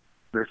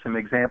 There's some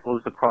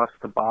examples across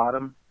the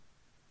bottom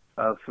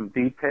of some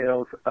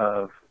details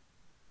of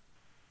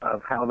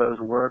how those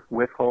work,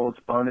 withholds,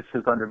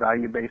 bonuses under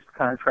value-based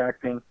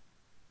contracting,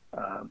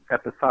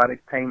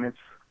 episodic payments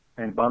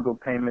and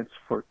bundled payments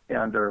for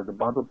under the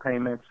bundled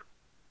payments,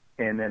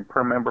 and then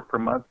per member per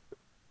month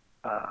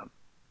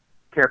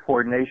care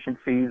coordination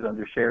fees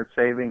under shared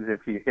savings if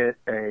you hit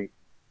a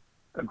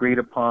agreed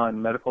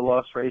upon medical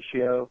loss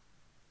ratio.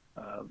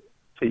 So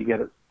you get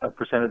a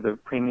percent of the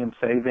premium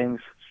savings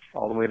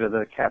all the way to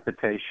the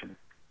capitation.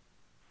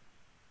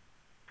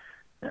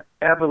 Now,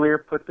 Avalier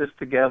put this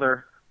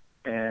together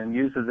and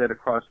uses it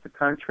across the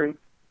country.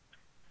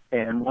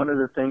 And one of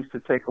the things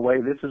to take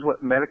away, this is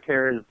what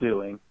Medicare is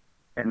doing.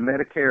 And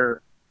Medicare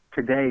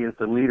today is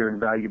the leader in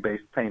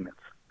value-based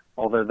payments,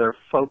 although their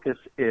focus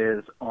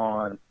is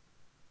on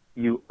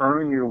you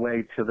earn your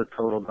way to the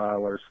total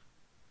dollars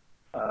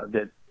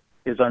that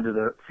is under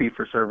the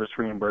fee-for-service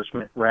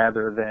reimbursement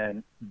rather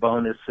than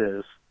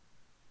bonuses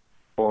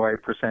or a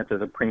percent of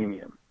the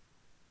premium.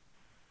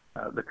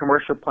 The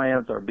commercial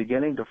plans are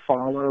beginning to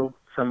follow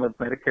some of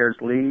Medicare's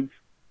leads.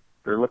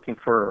 They're looking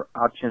for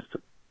options to,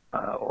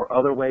 or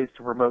other ways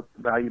to promote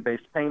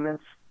value-based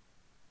payments.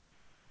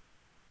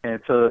 And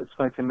so it's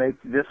going to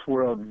make this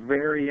world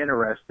very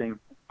interesting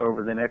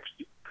over the next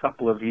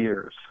couple of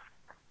years.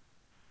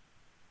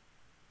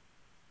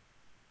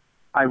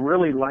 I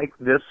really like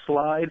this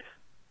slide.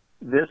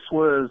 This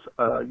was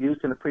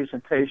used in a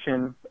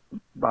presentation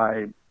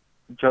by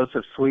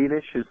Joseph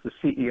Swedish, who's the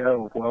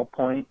CEO of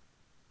WellPoint.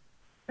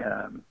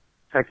 In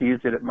fact, he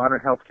used it at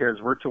Modern Healthcare's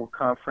virtual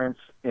conference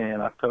in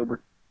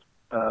October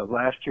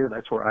last year.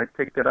 That's where I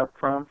picked it up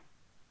from.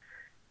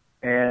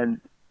 And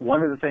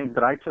one of the things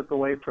that I took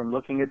away from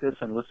looking at this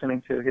and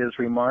listening to his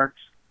remarks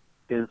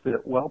is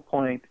that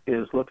WellPoint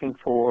is looking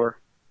for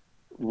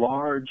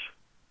large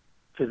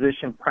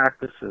physician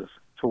practices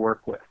to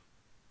work with.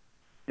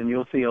 and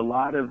you'll see a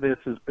lot of this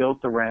is built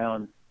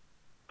around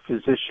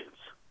physicians.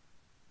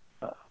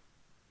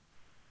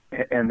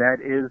 And that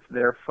is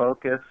their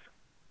focus.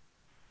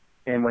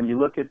 And when you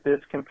look at this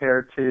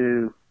compared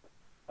to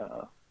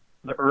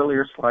the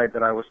earlier slide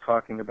that I was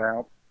talking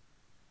about,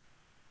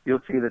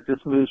 you'll see that this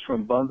moves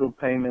from bundled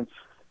payments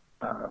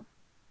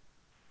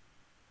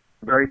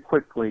very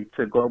quickly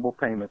to global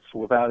payments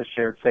without a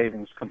shared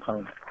savings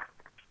component.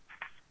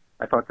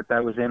 I thought that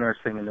that was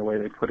interesting in the way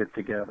they put it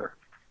together.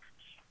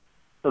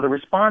 So the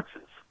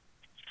responses.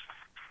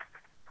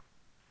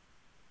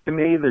 To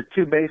me, the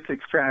two basic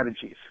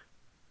strategies.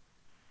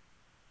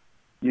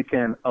 You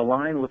can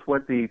align with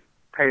what the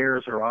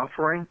payers are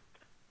offering,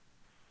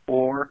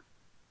 or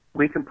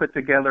we can put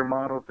together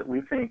models that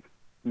we think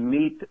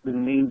meet the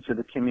needs of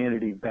the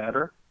community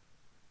better,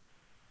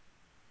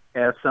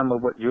 as some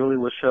of what Julie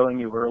was showing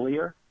you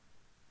earlier,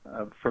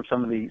 from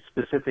some of the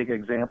specific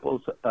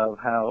examples of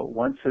how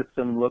one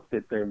system looked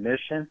at their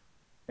mission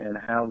and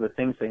how the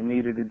things they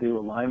needed to do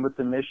align with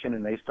the mission,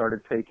 and they started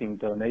taking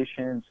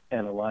donations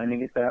and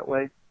aligning it that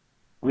way.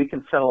 We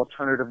can sell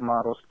alternative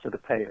models to the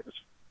payers.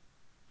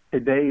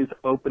 Today's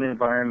open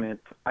environment,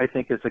 I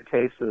think, is a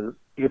case of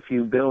if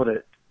you build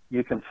it,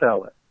 you can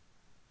sell it.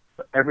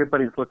 But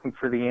everybody's looking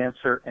for the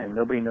answer, and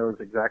nobody knows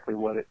exactly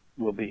what it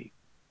will be.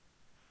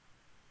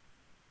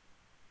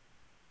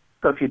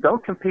 So if you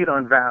don't compete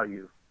on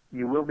value,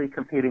 you will be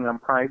competing on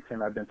price,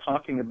 and I've been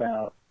talking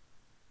about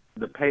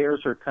the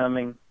payers are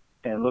coming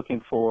and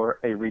looking for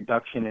a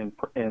reduction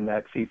in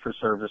that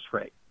fee-for-service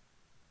rate.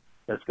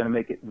 That's going to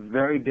make it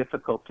very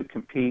difficult to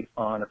compete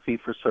on a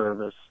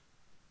fee-for-service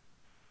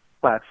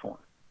platform.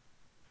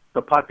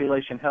 So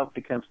population health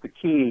becomes the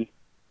key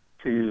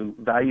to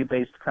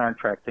value-based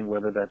contracting,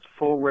 whether that's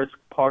full risk,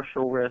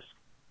 partial risk,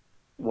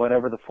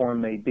 whatever the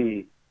form may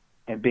be,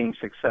 and being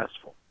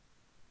successful.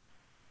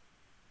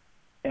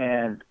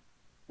 And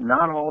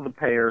not all the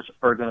payers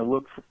are going to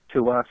look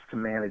to us to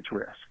manage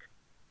risk,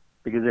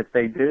 because if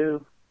they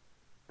do,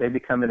 they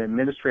become an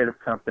administrative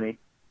company,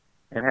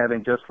 and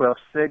having just left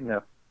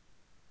Cigna,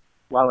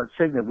 while at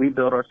Cigna we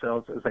build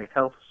ourselves as a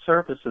health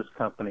services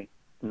company,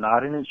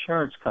 not an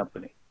insurance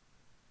company.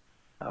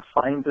 A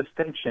fine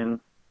distinction,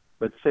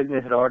 but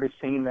Cigna had already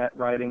seen that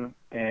writing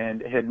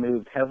and had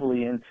moved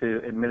heavily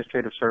into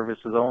administrative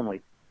services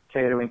only,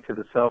 catering to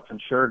the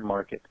self-insured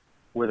market,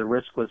 where the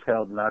risk was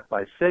held not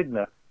by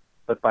Cigna,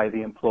 but by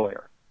the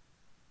employer.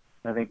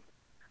 I think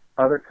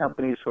other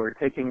companies who are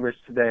taking risks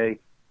today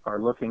are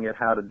looking at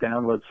how to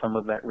download some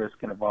of that risk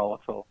in a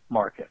volatile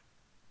market.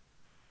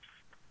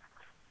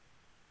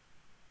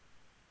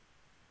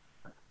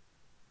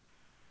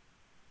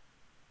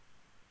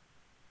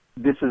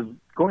 This is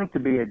going to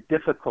be a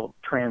difficult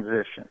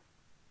transition.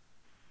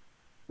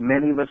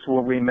 Many of us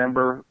will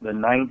remember the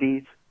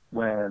 90s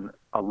when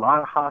a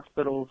lot of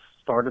hospitals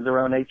started their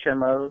own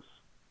HMOs,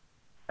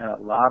 and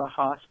a lot of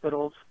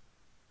hospitals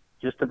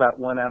just about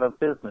went out of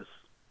business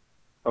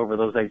over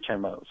those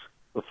HMOs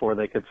before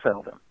they could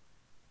sell them.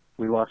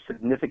 We lost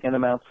significant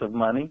amounts of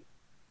money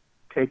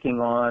taking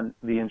on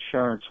the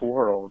insurance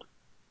world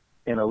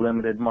in a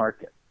limited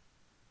market.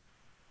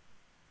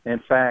 In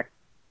fact,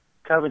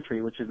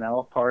 Coventry, which is now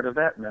a part of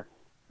Aetna,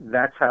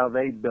 that's how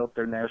they built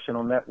their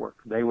national network.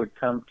 They would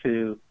come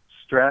to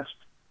stressed,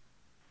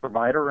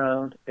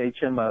 provider-owned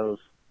HMOs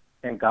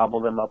and gobble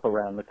them up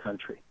around the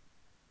country.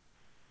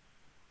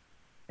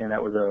 And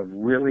that was a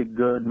really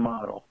good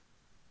model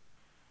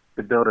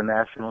to build a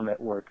national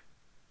network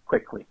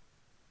quickly.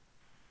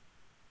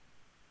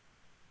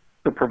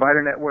 So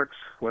provider networks,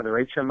 whether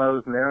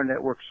HMOs, narrow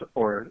networks,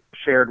 or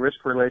shared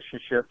risk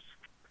relationships,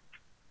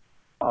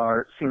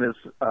 are seen as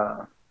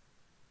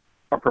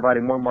are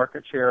providing more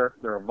market share.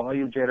 They're a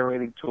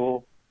volume-generating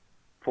tool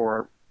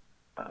for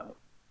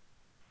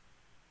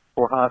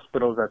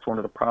hospitals. That's one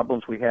of the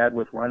problems we had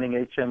with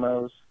running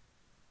HMOs.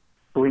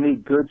 So we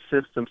need good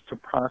systems to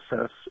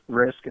process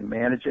risk and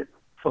manage it,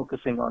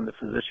 focusing on the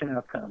physician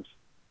outcomes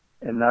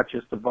and not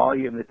just the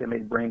volume that they may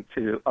bring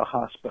to a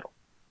hospital.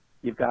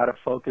 You've got to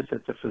focus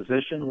at the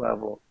physician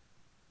level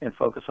and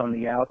focus on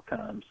the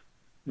outcomes,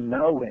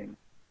 knowing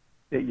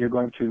that you're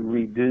going to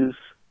reduce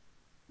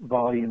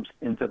volumes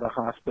into the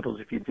hospitals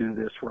if you do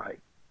this right.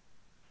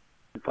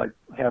 It's like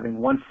having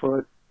one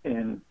foot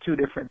in two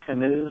different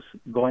canoes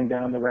going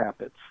down the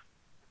rapids.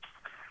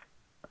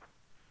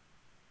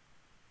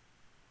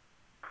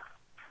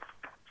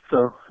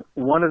 So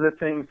one of the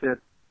things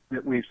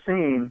that we've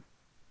seen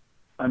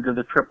under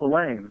the triple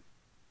aim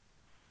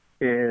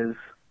is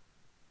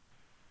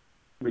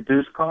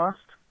reduce cost,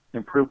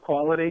 improve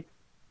quality,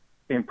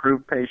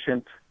 improve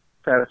patient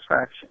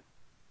satisfaction.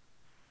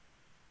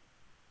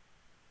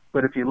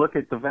 But if you look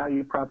at the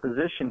value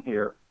proposition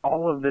here,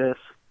 all of this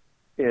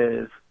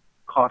is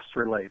cost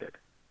related.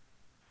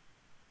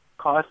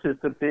 Cost is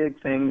the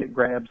big thing that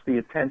grabs the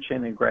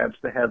attention and grabs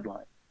the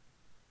headline.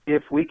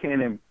 If we can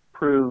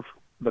improve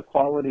the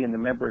quality and the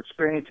member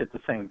experience at the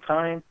same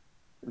time,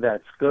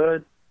 that's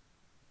good.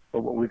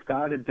 But what we've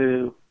got to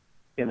do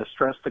in a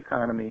stressed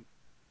economy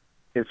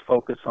is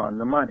focus on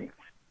the money.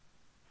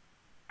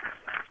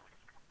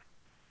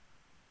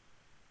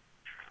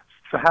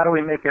 So how do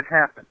we make it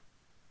happen?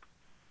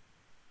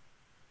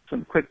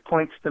 Some quick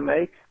points to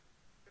make.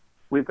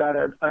 We've got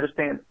to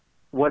understand,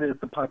 what is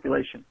the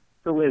population?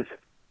 Who is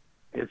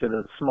it? Is it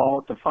a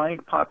small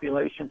defined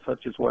population,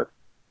 such as what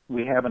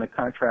we have in a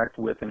contract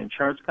with an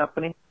insurance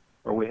company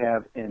or we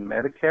have in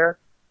Medicare?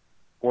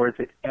 Or is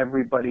it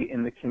everybody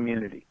in the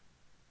community?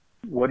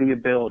 What are you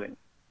building?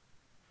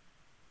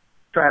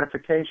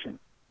 Stratification.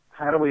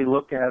 How do we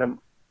look at them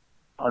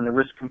on the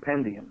risk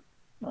compendium,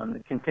 on the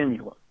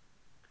continuum?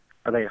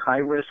 Are they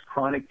high-risk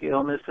chronic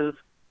illnesses?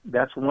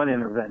 That's one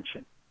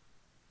intervention.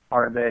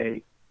 Are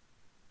they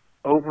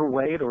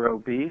overweight or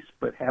obese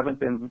but haven't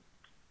been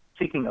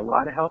seeking a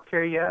lot of health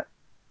care yet,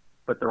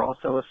 but they're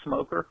also a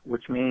smoker,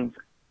 which means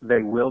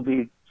they will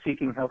be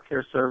seeking health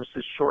care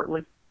services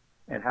shortly?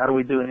 And how do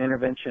we do an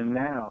intervention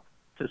now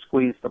to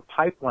squeeze the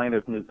pipeline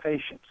of new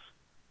patients?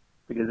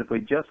 Because if we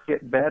just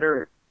get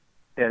better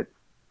at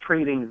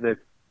treating the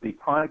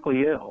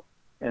chronically ill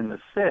and the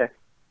sick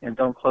and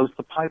don't close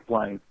the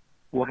pipeline,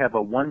 we'll have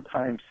a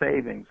one-time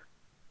savings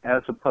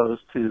as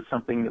opposed to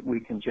something that we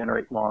can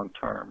generate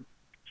long-term.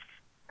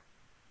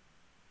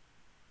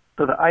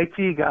 So the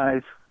IT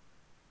guys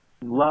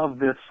love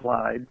this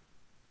slide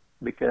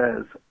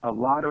because a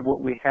lot of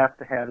what we have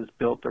to have is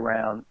built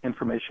around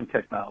information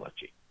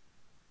technology.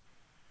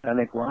 I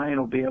think Ryan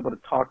will be able to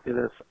talk to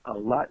this a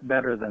lot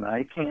better than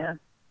I can,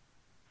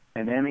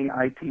 and any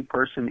IT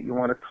person that you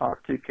want to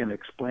talk to can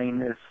explain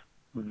this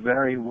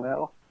very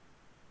well.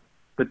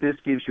 But this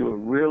gives you a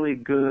really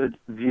good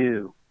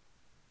view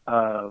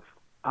of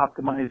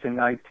optimizing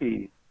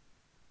IT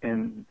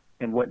and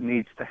what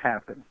needs to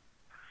happen.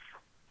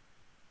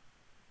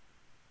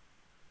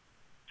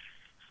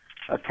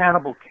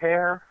 Accountable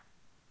care.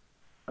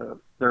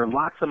 There are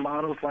lots of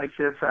models like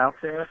this out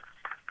there.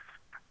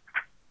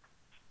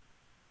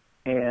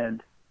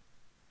 And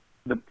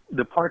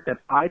the part that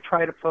I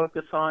try to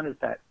focus on is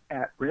that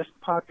at-risk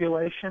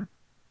population.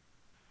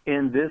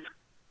 In this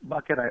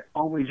bucket, I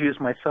always use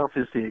myself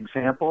as the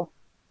example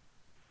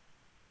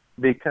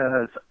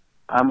because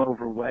I'm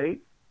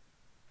overweight.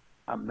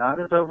 I'm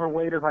not as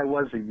overweight as I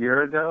was a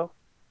year ago.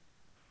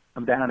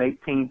 I'm down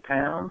 18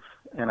 pounds,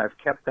 and I've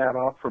kept that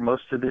off for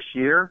most of this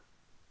year.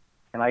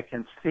 And I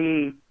can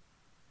see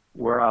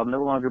where I'll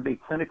no longer be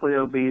clinically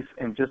obese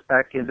and just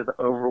back into the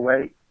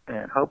overweight.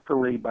 And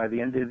hopefully by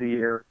the end of the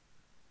year,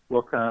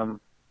 we'll come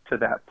to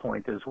that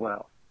point as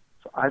well.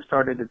 So I've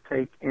started to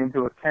take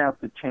into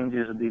account the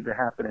changes that need to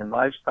happen in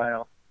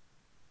lifestyle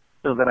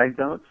so that I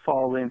don't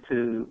fall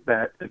into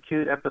that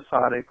acute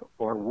episodic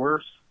or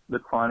worse, the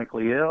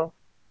chronically ill.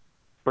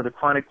 For the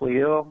chronically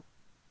ill,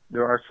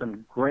 there are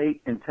some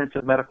great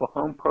intensive medical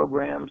home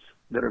programs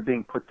that are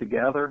being put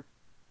together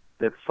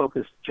that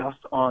focus just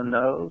on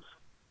those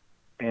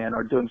and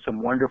are doing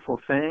some wonderful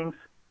things.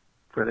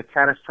 For the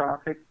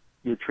catastrophic,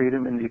 you treat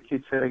them in the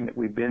acute setting that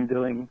we've been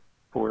doing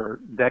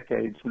for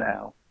decades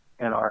now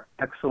and are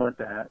excellent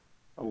at,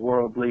 a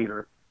world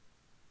leader.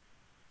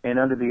 And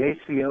under the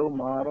ACO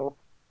model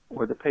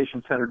or the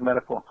patient-centered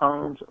medical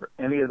homes or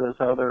any of those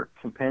other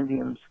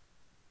compendiums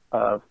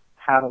of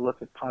how to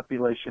look at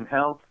population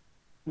health,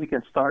 we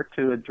can start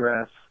to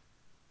address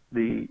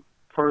the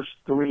first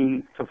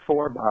 3 to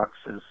 4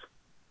 boxes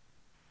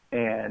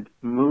and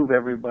move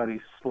everybody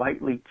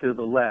slightly to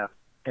the left.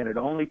 And it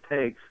only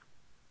takes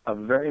a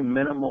very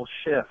minimal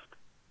shift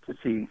to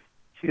see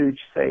huge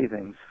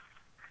savings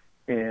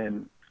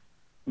in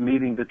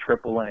meeting the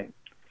triple aim.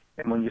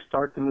 And when you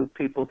start to move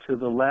people to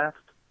the left,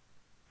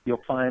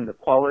 you'll find the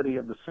quality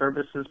of the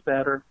service is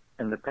better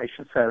and the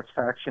patient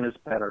satisfaction is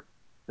better,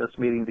 thus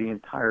meeting the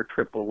entire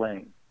triple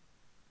aim.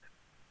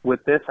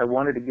 With this, I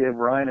wanted to give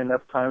Ryan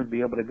enough time to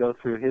be able to go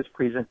through his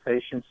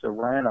presentation. So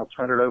Ryan, I'll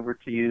turn it over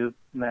to you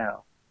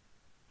now.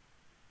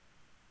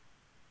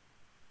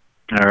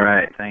 All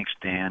right. Thanks,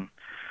 Dan.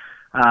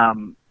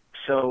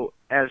 So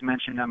as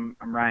mentioned, I'm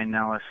Ryan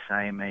Nellis.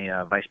 I am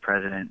a vice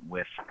president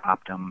with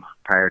Optum.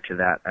 Prior to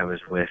that, I was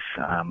with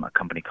a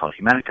company called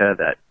Humanica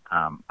that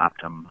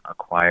Optum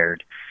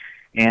acquired.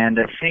 And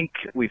I think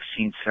we've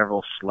seen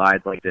several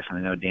slides like this, and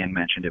I know Dan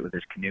mentioned it with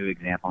his canoe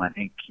example. And I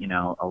think,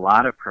 a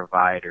lot of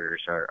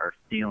providers are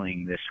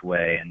feeling this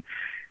way.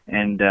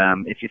 And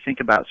if you think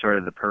about sort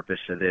of the purpose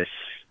of this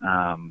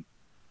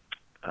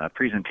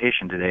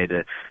presentation today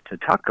to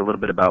talk a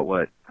little bit about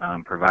what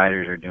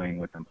providers are doing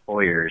with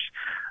employers,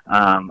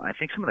 I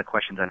think some of the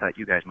questions I thought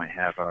you guys might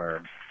have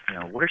are,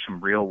 what are some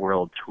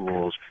real-world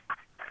tools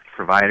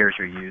providers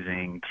are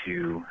using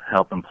to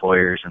help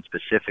employers and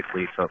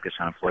specifically focus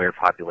on employer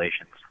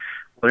populations?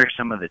 What are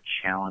some of the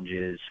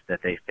challenges that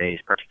they face,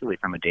 particularly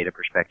from a data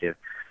perspective?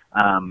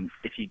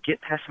 If you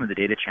get past some of the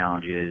data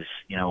challenges,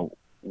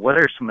 what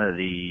are some of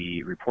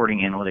the reporting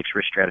analytics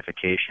risk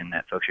stratification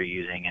that folks are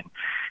using?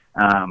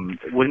 And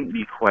it wouldn't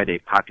be quite a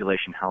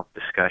population health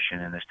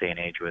discussion in this day and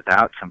age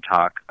without some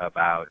talk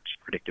about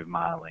predictive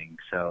modeling.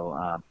 So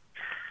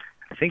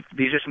I think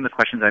these are some of the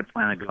questions I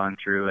plan on going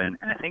through. And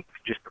I think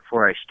just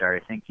before I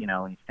start, I think,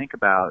 when you think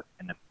about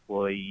an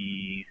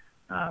employee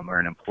or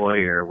an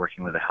employer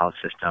working with a health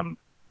system,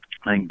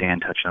 I think Dan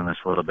touched on this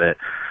a little bit.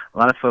 A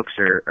lot of folks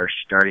are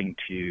starting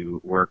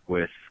to work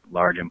with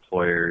large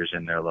employers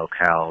in their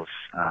locales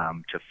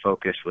to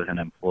focus with an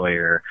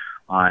employer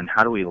on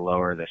how do we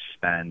lower the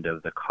spend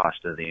of the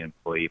cost of the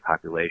employee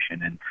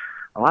population. And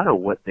a lot of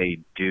what they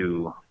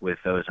do with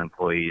those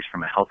employees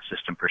from a health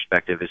system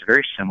perspective is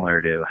very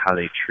similar to how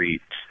they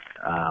treat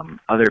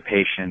other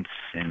patients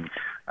in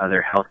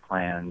other health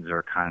plans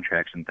or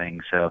contracts and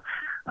things. So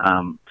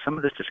some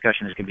of this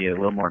discussion is going to be a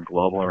little more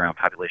global around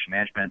population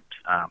management,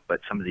 but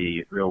some of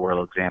the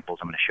real-world examples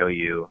I'm going to show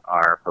you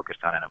are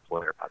focused on an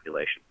employer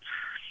population.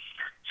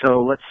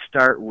 So let's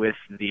start with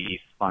the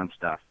fun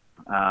stuff.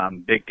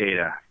 Big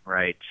data,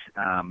 right?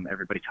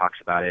 Everybody talks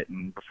about it.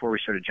 And before we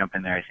sort of jump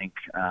in there, I think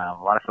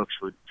a lot of folks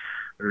would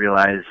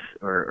realize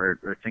or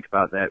think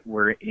about that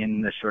we're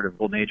in the sort of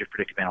golden age of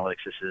predictive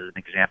analytics. This is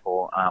an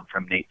example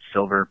from Nate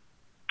Silver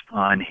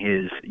on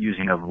his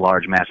using of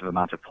large, massive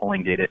amounts of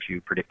polling data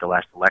to predict the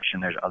last election.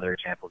 There's other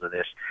examples of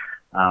this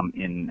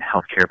in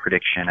healthcare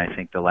prediction. I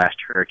think the last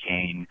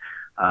hurricane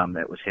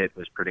that was hit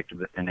was predicted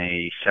within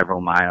a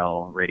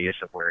several-mile radius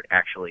of where it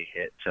actually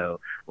hit. So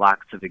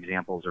lots of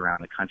examples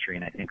around the country.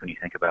 And I think when you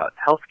think about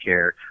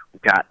healthcare,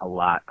 we've got a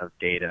lot of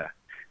data.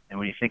 And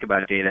when you think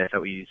about data, I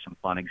thought we used some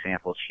fun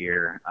examples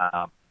here.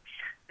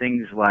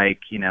 Things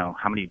like,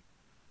 how many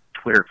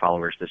Twitter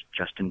followers does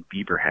Justin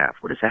Bieber have?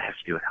 What does that have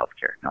to do with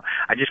healthcare? No,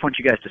 I just want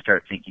you guys to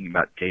start thinking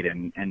about data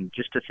and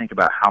just to think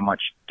about how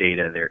much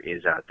data there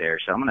is out there.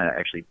 So I'm going to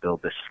actually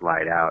build this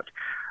slide out.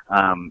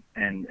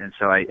 And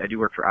so I do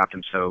work for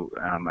Optum, so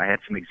I had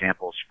some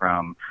examples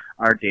from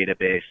our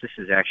database. This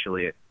is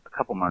actually a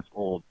couple months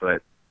old,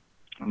 but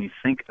when you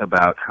think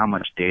about how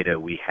much data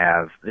we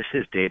have, this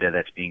is data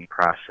that's being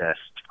processed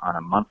on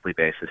a monthly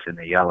basis in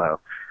the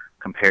yellow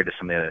compared to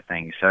some of the other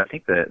things. So I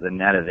think the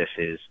net of this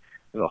is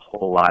a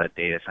whole lot of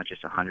data. It's not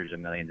just hundreds of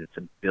millions, it's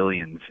in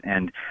billions.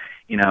 And,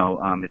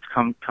 it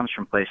comes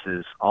from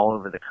places all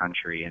over the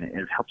country, and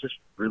it helps us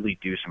really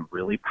do some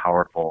really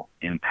powerful,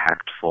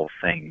 impactful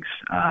things.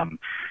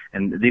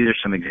 And these are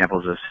some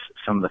examples of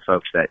some of the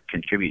folks that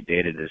contribute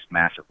data to this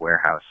massive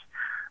warehouse.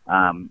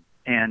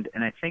 And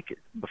I think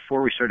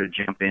before we sort of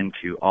jump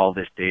into all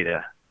this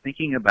data,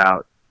 thinking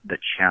about the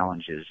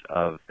challenges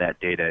of that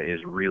data is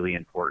really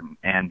important.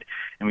 And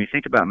when you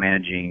think about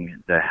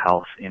managing the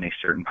health in a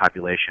certain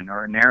population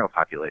or a narrow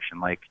population,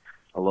 like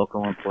a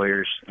local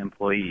employer's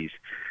employees,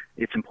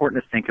 it's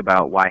important to think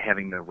about why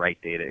having the right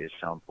data is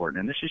so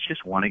important. And this is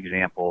just one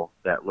example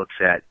that looks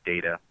at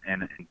data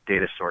and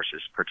data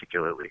sources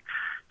particularly.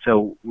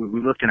 So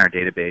we looked in our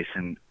database,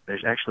 and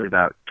there's actually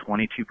about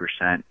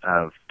 22%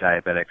 of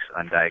diabetics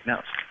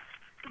undiagnosed.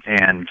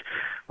 And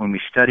when we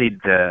studied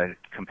the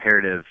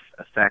comparative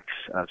effects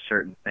of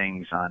certain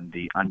things on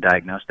the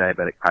undiagnosed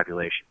diabetic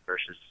population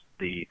versus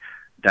the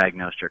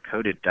diagnosed or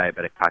coded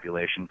diabetic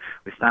population,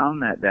 we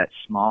found that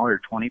smaller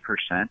 20%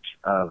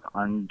 of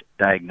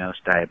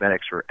undiagnosed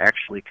diabetics were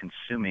actually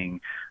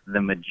consuming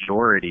the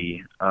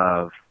majority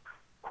of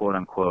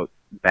quote-unquote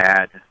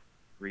bad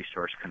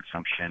resource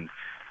consumption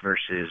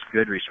versus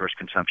good resource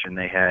consumption.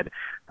 They had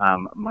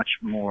much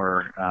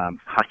more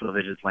hospital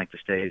visits, length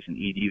of stays, and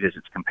ED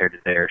visits compared to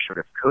their sort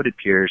of coded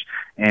peers,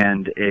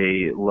 and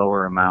a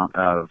lower amount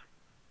of,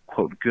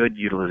 quote, good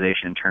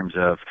utilization in terms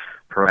of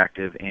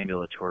proactive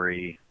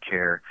ambulatory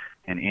care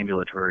and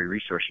ambulatory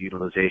resource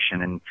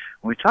utilization. And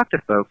when we talked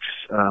to folks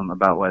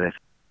about why they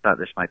thought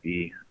this might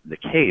be the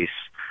case,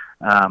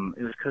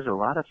 it was because a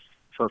lot of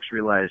folks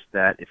realized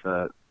that if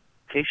a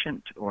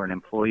patient or an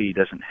employee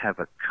doesn't have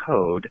a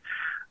code,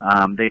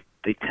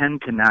 they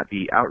tend to not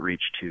be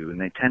outreached to, and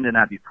they tend to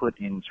not be put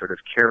in sort of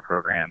care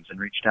programs and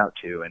reached out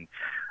to. And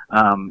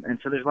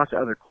so there's lots of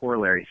other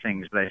corollary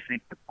things, but I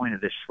think the point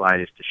of this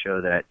slide is to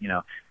show that,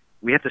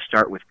 we have to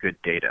start with good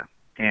data.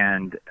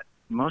 And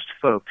most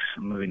folks,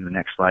 moving to the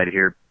next slide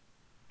here,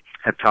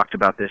 have talked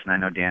about this, and I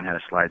know Dan had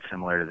a slide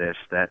similar to this,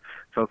 that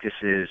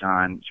focuses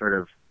on sort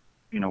of,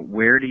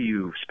 where do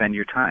you spend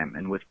your time,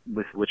 and with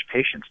which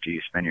patients do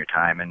you spend your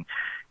time? And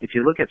if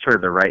you look at sort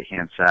of the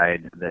right-hand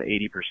side, the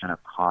 80% of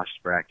cost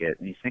bracket,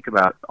 and you think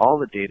about all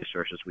the data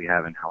sources we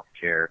have in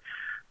healthcare,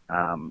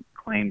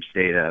 claims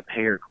data,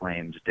 payer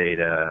claims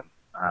data,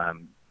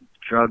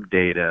 drug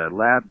data,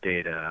 lab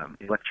data,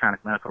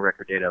 electronic medical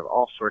record data of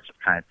all sorts of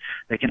kinds,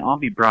 they can all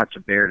be brought to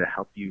bear to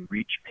help you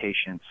reach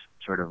patients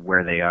sort of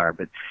where they are.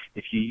 But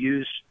if you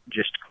use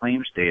just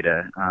claims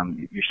data,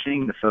 you're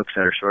seeing the folks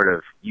that are sort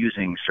of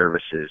using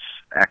services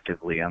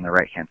actively on the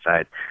right-hand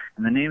side.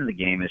 And the name of the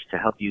game is to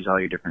help use all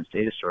your different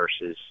data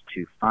sources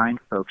to find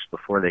folks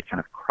before they kind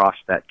of cross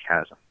that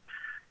chasm.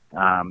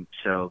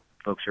 So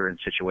folks who are in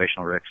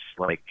situational risks,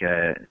 like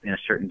in a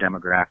certain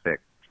demographic,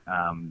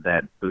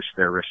 that boosts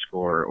their risk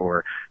score,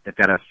 or they've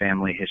got a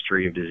family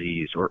history of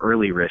disease, or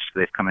early risk,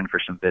 they've come in for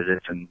some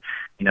visits and,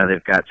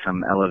 they've got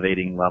some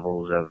elevating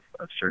levels of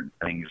certain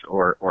things,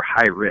 or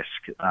high risk,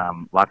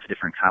 lots of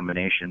different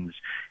combinations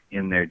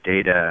in their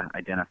data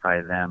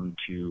identify them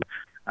to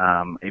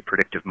a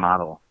predictive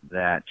model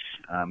that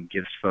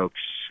gives folks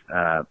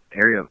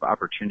area of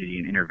opportunity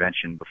and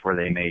intervention before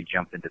they may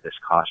jump into this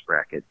cost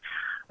bracket.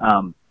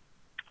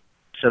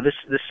 So this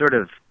sort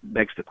of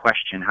begs the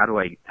question: how do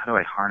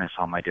I harness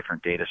all my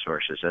different data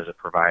sources as a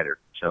provider?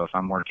 So if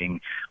I'm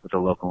working with a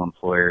local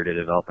employer to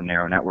develop a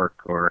narrow network,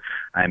 or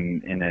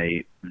I'm in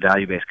a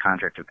value-based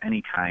contract of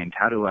any kind,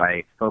 how do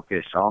I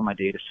focus all my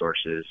data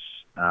sources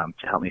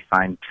to help me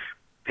find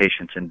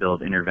patients and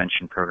build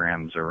intervention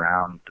programs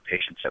around the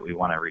patients that we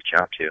want to reach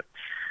out to?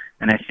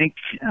 And I think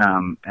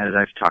as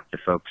I've talked to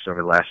folks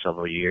over the last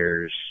several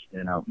years,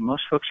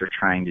 most folks are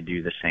trying to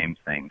do the same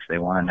things. They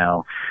want to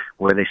know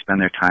where they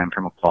spend their time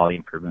from a quality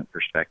improvement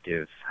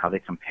perspective, how they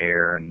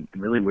compare, and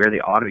really where they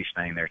ought to be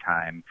spending their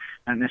time,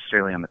 not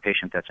necessarily on the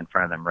patient that's in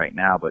front of them right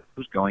now, but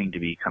who's going to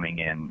be coming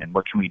in and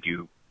what can we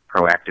do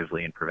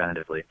proactively and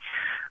preventatively.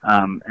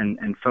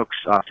 And folks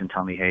often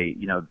tell me, hey,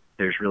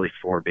 there's really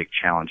 4 big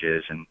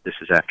challenges, and this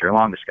is after a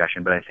long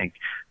discussion, but I think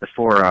the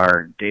 4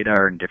 are: data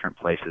are in different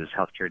places.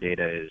 Healthcare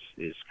data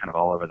is kind of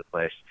all over the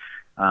place.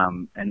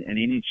 And in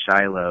each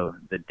silo,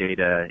 the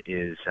data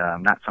is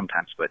not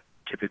sometimes, but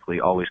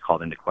typically always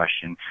called into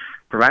question.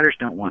 Providers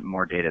don't want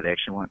more data. They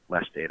actually want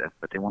less data,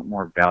 but they want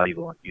more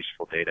valuable and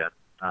useful data.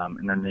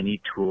 And then they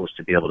need tools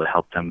to be able to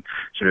help them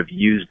sort of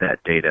use that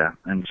data.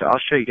 And so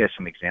I'll show you guys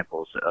some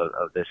examples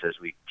of this as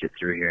we get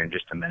through here in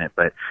just a minute.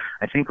 But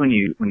I think when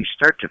you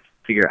start to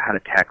figure out how to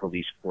tackle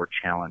these 4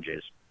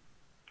 challenges,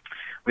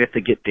 we have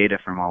to get data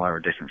from all our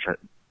different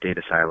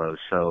data silos.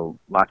 So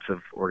lots of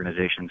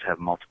organizations have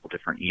multiple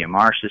different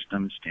EMR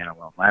systems,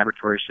 standalone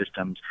laboratory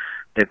systems.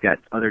 They've got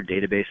other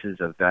databases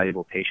of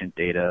valuable patient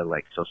data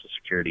like Social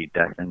Security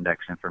death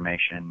index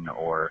information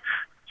or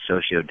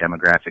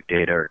socio-demographic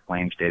data or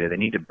claims data. They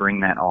need to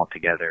bring that all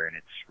together in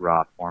its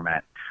raw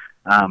format.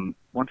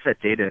 Once that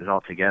data is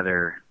all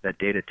together, that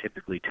data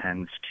typically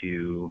tends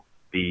to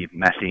be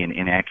messy and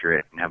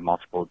inaccurate and have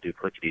multiple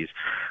duplicities.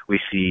 We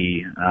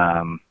see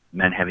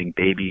men having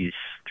babies,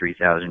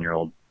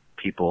 3,000-year-old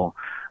people,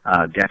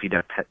 Daffy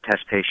Duck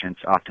test patients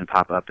often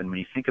pop up. And when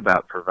you think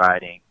about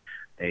providing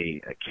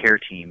a care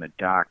team, a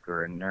doc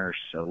or a nurse,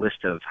 a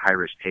list of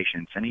high-risk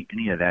patients,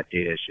 any of that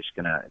data is just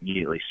going to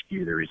immediately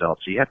skew the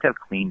results. So you have to have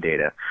clean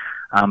data.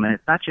 And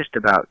it's not just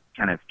about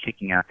kind of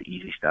kicking out the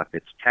easy stuff.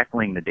 It's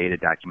tackling the data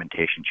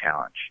documentation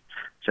challenge.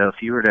 So if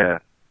you were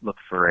to look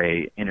for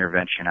a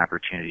intervention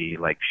opportunity,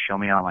 like show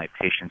me all my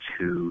patients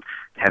who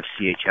have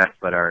CHF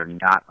but are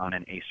not on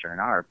an ACE or an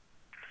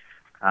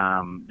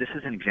ARB, this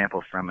is an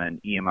example from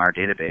an EMR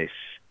database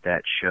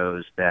that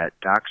shows that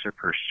docs are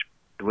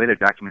the way they're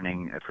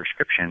documenting a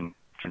prescription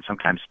can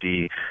sometimes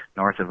be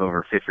north of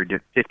over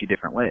 50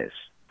 different ways.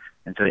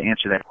 And so to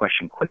answer that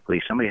question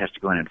quickly, somebody has to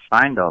go in and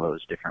find all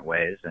those different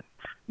ways and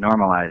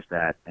normalize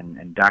that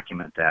and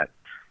document that.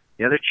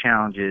 The other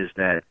challenge is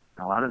that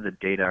a lot of the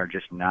data are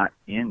just not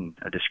in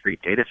a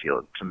discrete data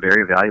field, some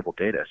very valuable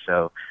data.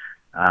 So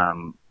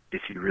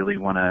if you really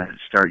want to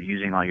start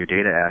using all your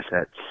data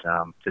assets,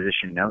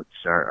 physician notes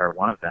are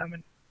one of them.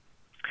 And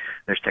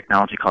there's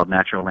technology called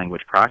natural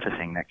language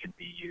processing that can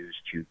be used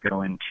to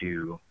go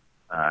into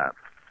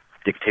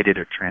dictated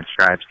or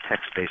transcribed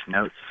text-based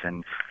notes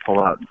and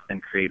pull out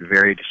and create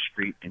very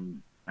discrete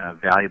and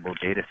valuable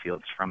data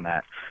fields from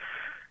that.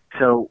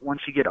 So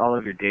once you get all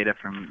of your data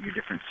from your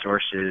different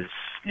sources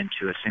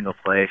into a single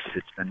place,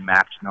 it's been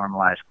mapped,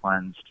 normalized,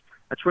 cleansed,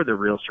 that's where the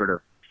real sort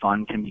of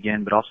fun can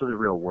begin, but also the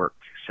real work.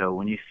 So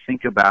when you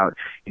think about,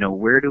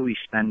 where do we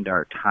spend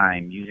our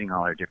time using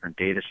all our different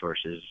data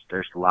sources,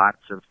 there's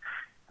lots of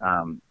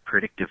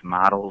predictive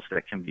models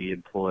that can be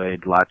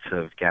employed, lots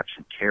of gaps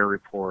in care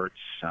reports,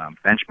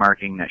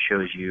 benchmarking that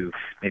shows you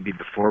maybe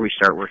before we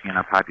start working on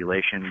a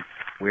population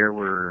where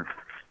we're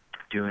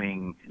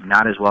doing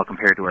not as well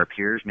compared to our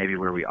peers, maybe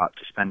where we ought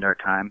to spend our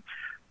time,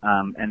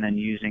 and then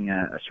using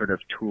a sort of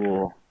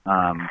tool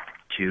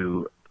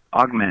to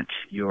augment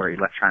your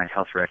electronic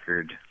health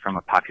record from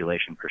a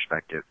population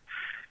perspective.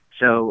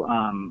 So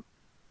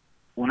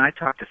when I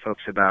talk to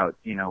folks about,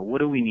 what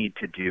do we need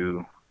to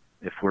do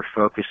if we're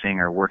focusing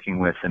or working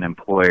with an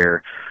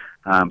employer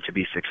to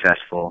be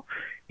successful,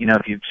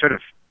 if you sort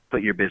of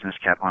put your business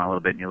cap on a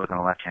little bit and you look on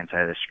the left-hand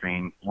side of the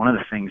screen, one of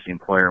the things the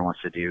employer wants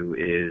to do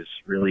is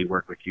really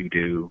work with you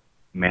to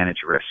manage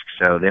risk.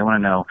 So they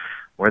want to know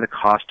where the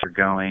costs are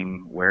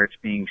going, where it's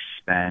being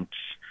spent.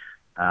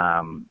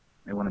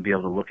 They want to be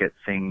able to look at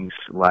things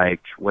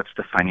like what's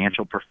the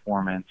financial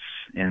performance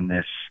in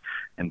this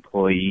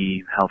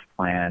employee health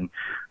plan,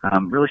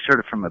 really sort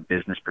of from a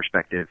business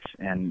perspective.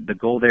 And the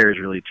goal there is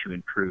really to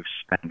improve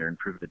spend or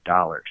improve the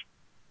dollars.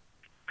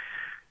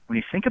 When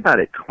you think about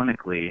it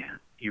clinically,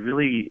 you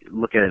really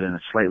look at it in a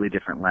slightly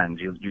different lens.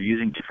 You're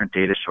using different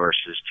data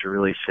sources to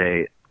really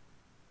say,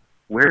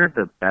 where are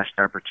the best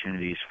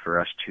opportunities for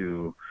us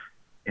to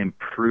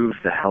improve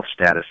the health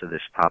status of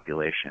this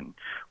population?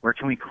 Where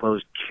can we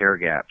close care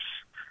gaps?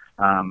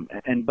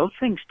 And both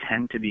things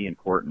tend to be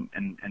important.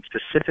 And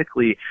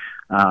specifically,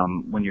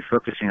 when you're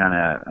focusing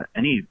on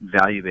any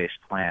value-based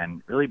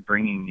plan, really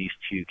bringing these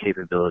two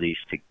capabilities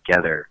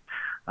together,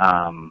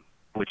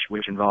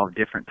 which involve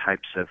different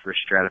types of risk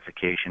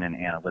stratification and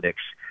analytics,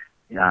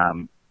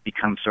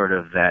 becomes sort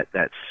of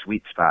that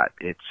sweet spot.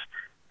 It's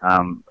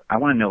I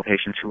want to know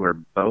patients who are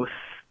both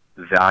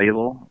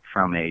valuable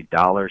from a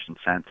dollars and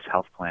cents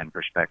health plan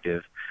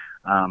perspective,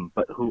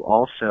 but who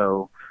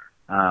also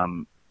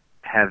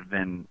have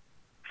been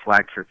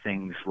flagged for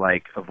things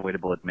like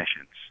avoidable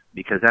admissions,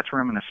 because that's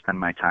where I'm going to spend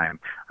my time.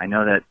 I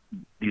know that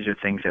these are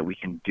things that we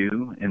can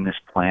do in this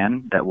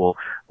plan that will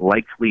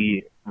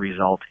likely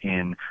result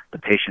in the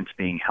patients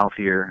being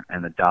healthier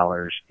and the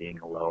dollars being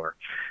lower.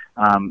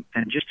 And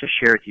just to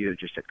share with you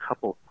just a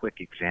couple quick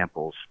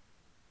examples.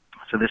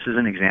 So this is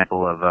an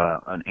example of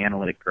an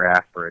analytic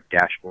graph or a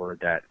dashboard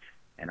that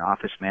an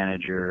office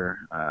manager,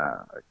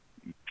 a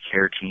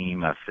care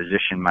team, a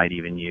physician might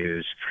even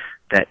use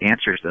that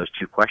answers those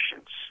two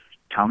questions.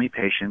 Tell me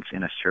patients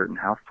in a certain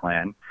health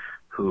plan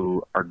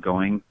who are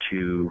going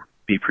to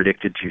be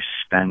predicted to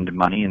spend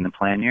money in the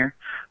plan year,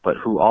 but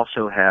who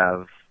also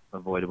have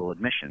avoidable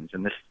admissions.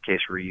 In this case,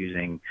 we're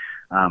using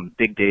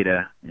big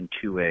data in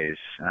two ways.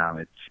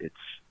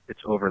 It's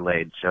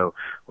overlaid. So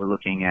we're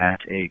looking at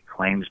a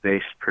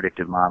claims-based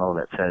predictive model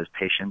that says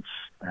patients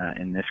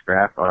in this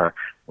graph are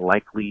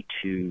likely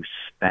to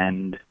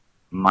spend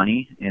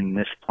money in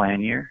this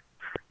plan year,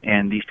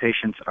 and these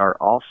patients are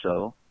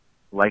also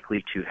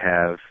likely to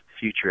have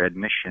future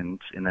admissions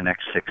in the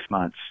next 6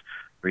 months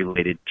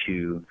related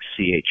to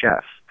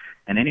CHF.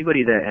 And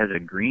anybody that has a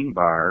green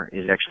bar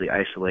is actually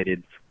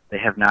isolated. They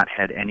have not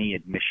had any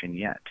admission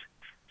yet.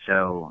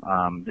 So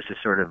this is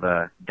sort of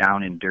a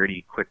down and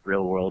dirty, quick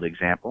real-world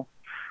example.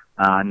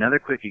 Another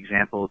quick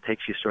example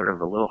takes you sort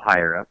of a little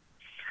higher up.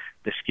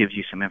 This gives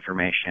you some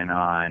information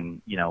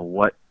on,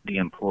 what the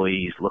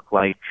employees look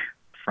like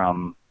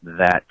from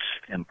that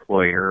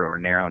employer or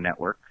narrow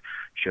network.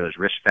 Shows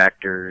risk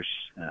factors,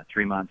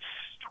 3 months,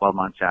 12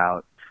 months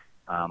out,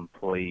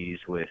 employees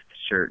with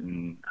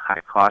certain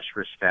high-cost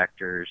risk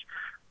factors,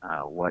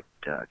 what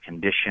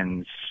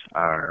conditions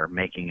are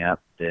making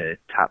up the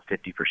top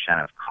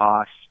 50% of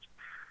cost,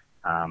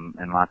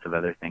 and lots of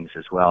other things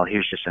as well.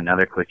 Here's just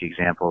another quick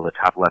example. The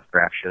top left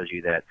graph shows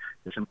you that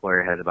this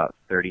employer has about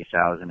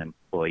 30,000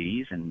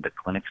 employees and the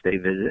clinics they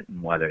visit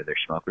and whether they're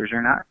smokers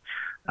or not.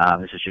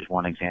 This is just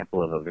one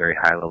example of a very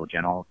high-level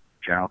general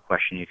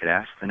question you could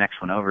ask. The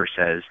next one over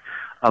says,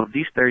 of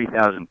these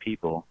 30,000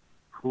 people,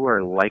 who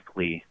are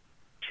likely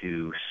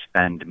to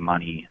spend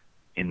money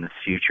in the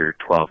future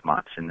 12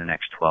 months, in the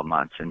next 12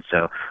 months? And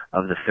so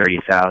of the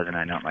 30,000,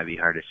 I know it might be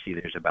hard to see,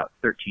 there's about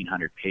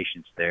 1,300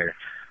 patients there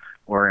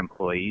or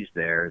employees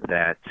there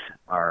that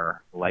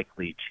are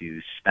likely to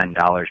spend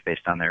dollars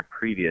based on their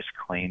previous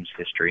claims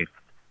history.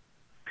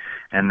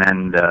 And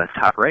then the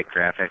top right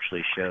graph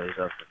actually shows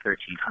of the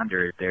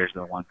 1,300, there's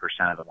the 1%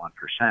 of the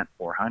 1%,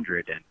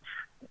 400.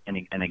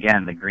 And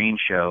again, the green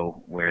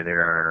show where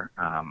there are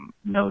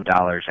no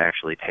dollars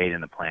actually paid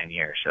in the plan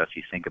year. So if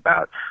you think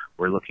about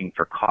we're looking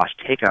for cost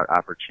takeout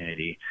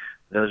opportunity,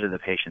 those are the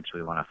patients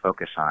we want to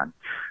focus on.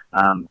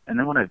 And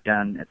then what I've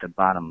done at the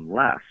bottom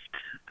left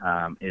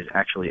is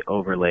actually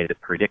overlay the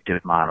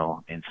predictive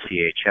model in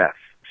CHF.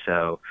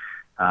 So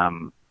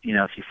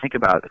if you think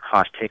about the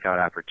cost takeout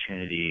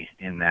opportunity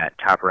in that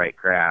top right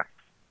graph,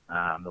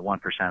 the 1%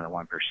 of the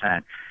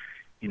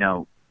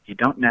 1%, you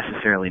don't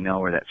necessarily know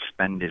where that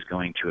spend is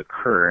going to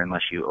occur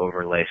unless you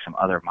overlay some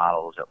other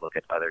models that look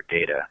at other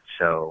data.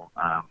 So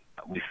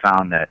we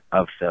found that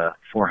of the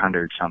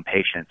 400 some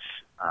patients,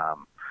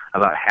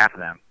 about half of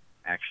them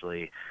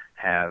actually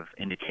have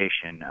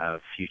indication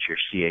of future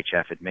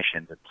CHF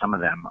admissions, and some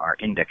of them are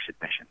index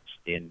admissions.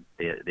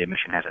 The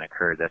admission hasn't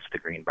occurred. That's the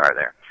green bar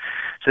there.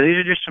 So these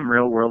are just some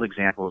real-world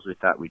examples we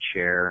thought we'd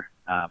share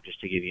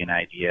just to give you an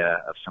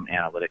idea of some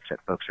analytics that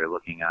folks are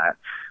looking at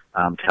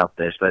to help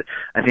this. But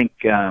I think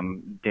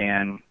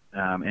Dan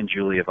and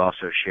Julie have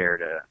also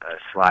shared a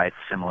slide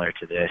similar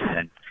to this.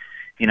 And,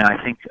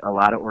 I think a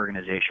lot of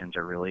organizations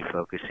are really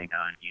focusing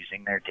on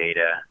using their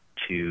data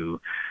to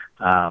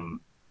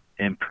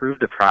improve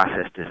the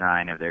process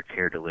design of their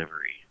care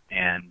delivery.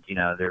 And,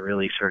 they're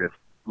really sort of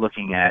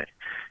looking at,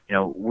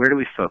 where do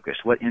we focus?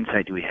 What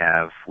insight do we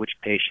have? Which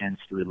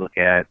patients do we look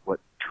at? What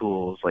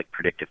tools like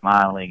predictive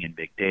modeling and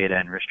big data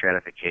and risk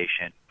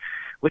stratification?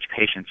 Which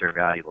patients are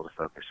valuable to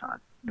focus on?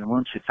 And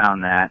once we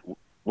found that,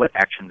 what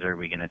actions are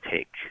we going to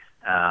take?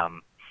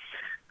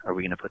 Are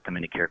we going to put them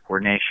into care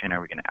coordination? Are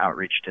we going to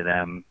outreach to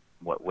them?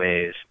 What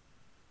ways?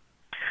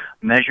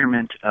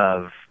 Measurement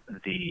of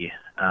the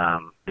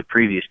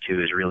previous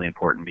two is really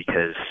important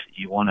because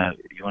you want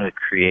to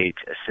create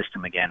a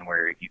system again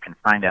where you can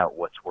find out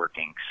what's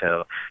working.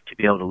 So to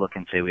be able to look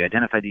and say, we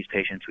identified these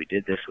patients, we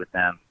did this with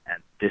them,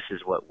 and this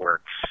is what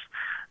works,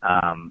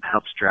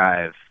 helps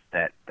drive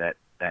that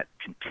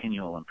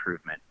continual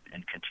improvement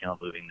and continual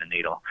moving the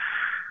needle.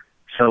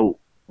 So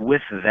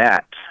with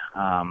that,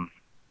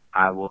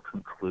 I will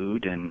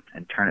conclude and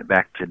turn it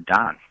back to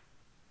Don.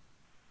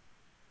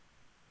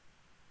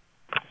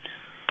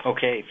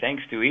 Okay,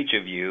 thanks to each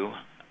of you.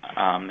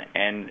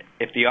 And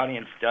if the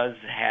audience does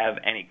have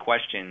any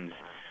questions,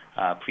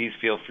 please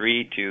feel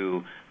free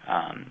to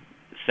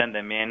send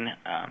them in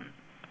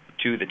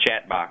to the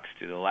chat box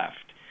to the left.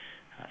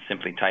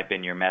 Simply type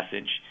in your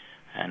message,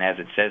 And as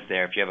it says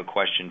there, if you have a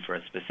question for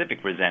a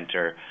specific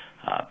presenter,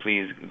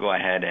 please go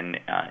ahead and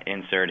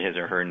insert his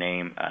or her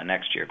name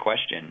next to your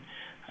question,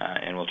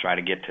 and we'll try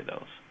to get to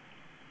those.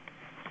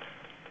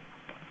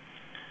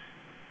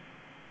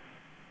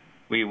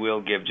 We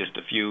will give just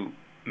a few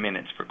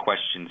minutes for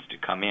questions to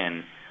come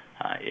in.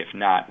 If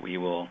not, we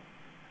will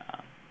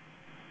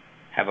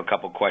have a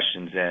couple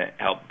questions that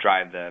help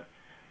drive the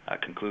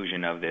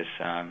conclusion of this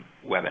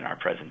webinar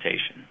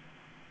presentation.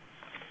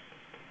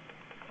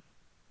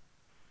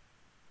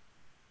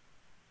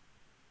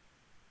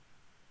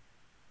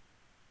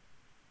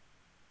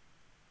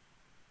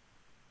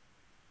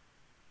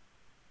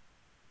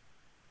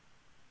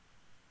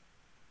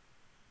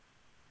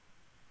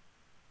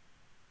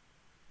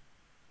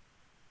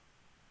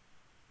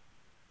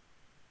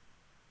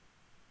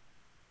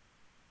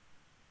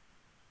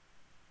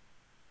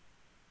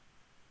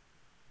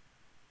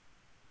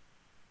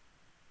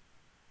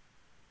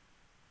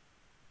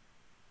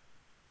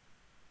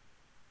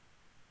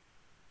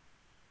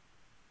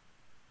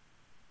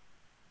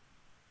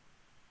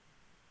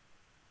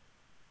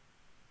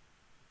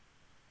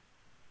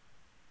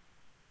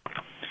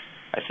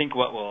 I think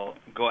what we'll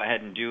go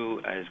ahead and do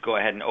is go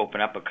ahead and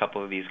open up a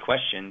couple of these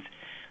questions.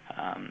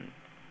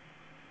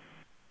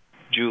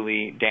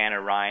 Julie, Dan,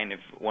 or Ryan, if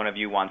one of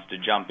you wants to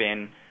jump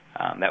in,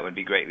 that would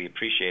be greatly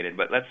appreciated.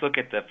 But let's look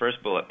at the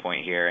first bullet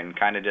point here and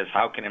kind of just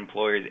how can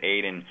employers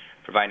aid in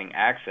providing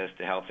access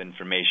to health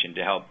information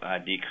to help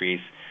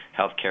decrease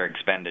healthcare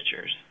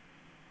expenditures?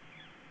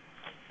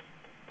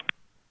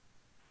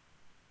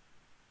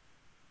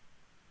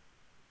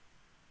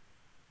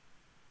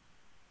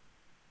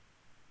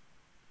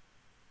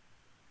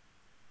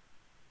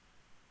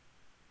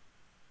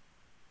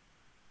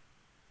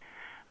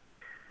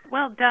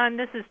 Well, Don,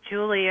 this is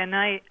Julie, and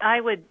I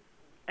would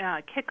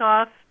kick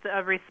off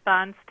a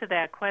response to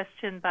that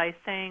question by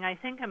saying I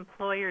think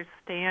employers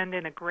stand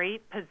in a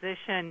great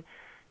position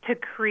to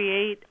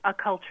create a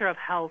culture of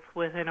health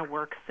within a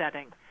work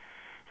setting.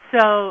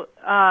 So,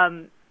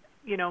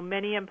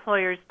 many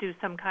employers do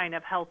some kind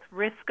of health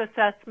risk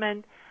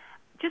assessment.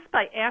 Just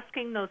by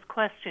asking those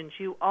questions,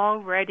 you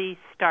already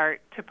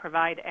start to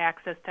provide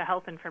access to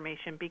health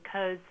information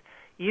because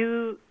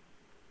you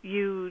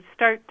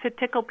start to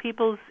tickle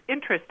people's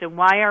interest in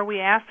why are we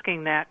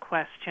asking that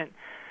question.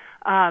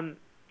 I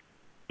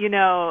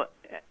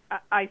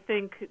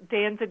think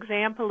Dan's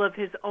example of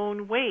his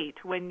own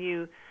weight, when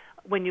you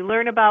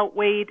learn about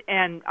weight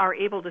and are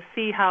able to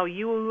see how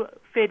you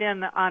fit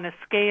in on a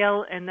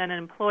scale, and then an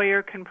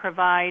employer can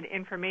provide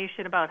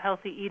information about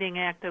healthy eating,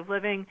 active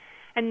living,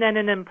 and then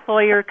an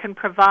employer can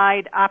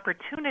provide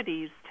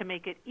opportunities to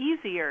make it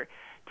easier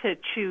to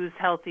choose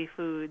healthy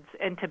foods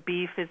and to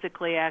be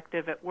physically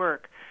active at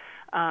work.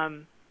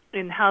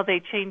 And how they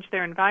change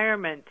their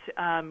environment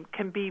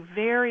can be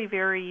very,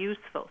 very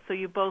useful. So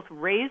you both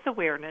raise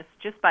awareness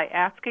just by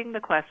asking the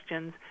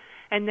questions,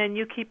 and then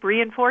you keep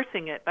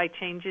reinforcing it by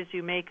changes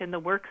you make in the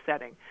work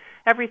setting.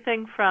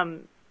 Everything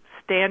from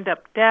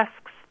stand-up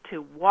desks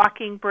to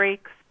walking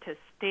breaks to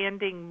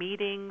standing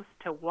meetings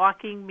to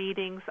walking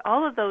meetings,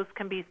 all of those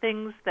can be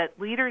things that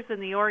leaders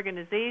in the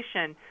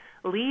organization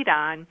lead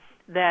on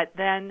that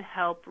then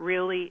help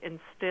really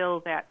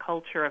instill that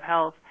culture of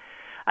health.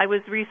 I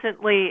was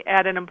recently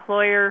at an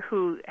employer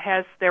who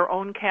has their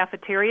own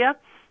cafeteria,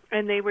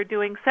 and they were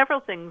doing several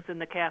things in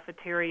the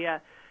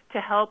cafeteria to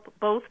help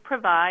both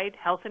provide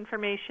health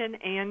information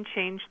and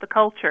change the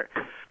culture.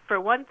 For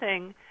one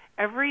thing,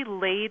 every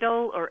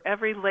ladle or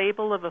every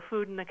label of a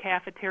food in the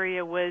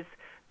cafeteria was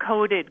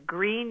coded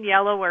green,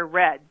 yellow, or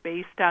red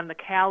based on the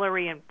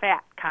calorie and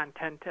fat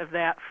content of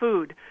that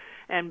food.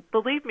 And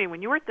believe me,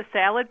 when you were at the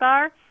salad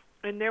bar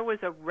and there was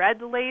a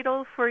red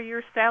ladle for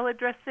your salad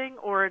dressing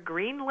or a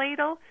green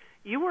ladle,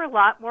 you were a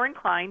lot more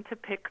inclined to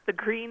pick the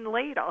green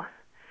ladle.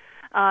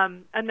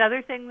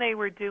 Another thing they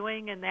were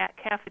doing in that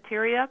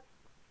cafeteria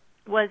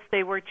was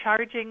they were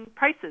charging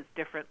prices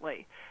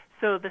differently.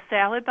 So the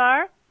salad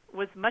bar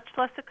was much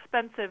less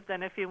expensive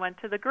than if you went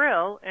to the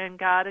grill and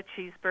got a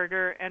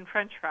cheeseburger and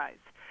French fries.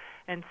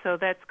 And so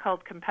that's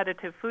called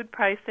competitive food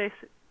pricing,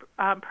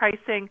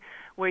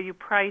 where you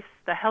price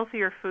the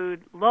healthier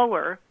food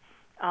lower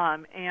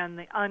and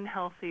the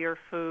unhealthier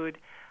food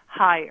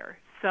higher.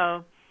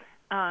 So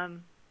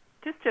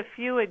just a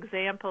few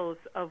examples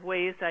of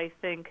ways I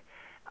think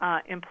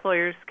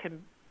employers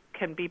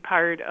can be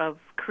part of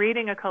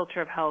creating a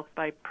culture of health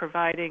by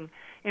providing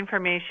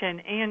information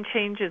and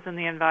changes in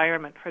the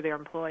environment for their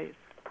employees.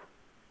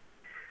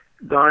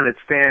 Don, it's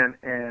Dan,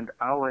 and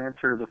I'll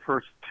answer the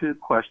first two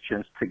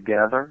questions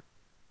together,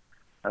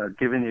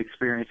 given the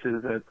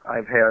experiences that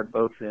I've had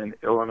both in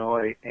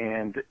Illinois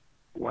and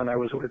when I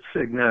was with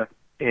Cigna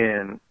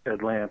in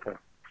Atlanta.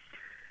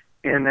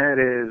 And that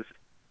is,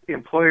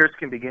 employers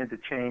can begin to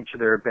change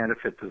their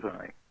benefit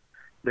design.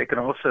 They can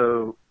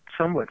also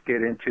somewhat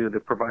get into the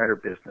provider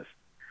business.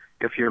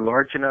 If you're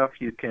large enough,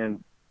 you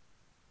can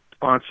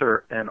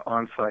sponsor an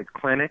on-site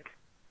clinic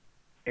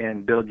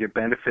and build your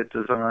benefit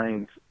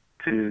designs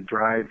to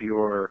drive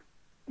your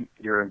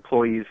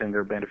employees and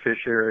their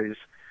beneficiaries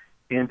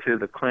into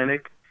the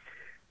clinic.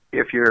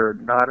 If you're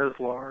not as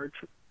large,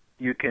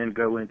 you can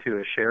go into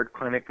a shared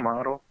clinic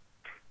model.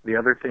 The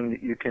other thing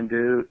that you can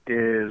do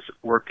is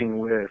working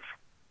with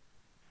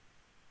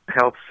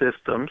health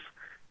systems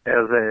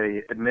as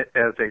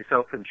a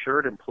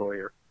self-insured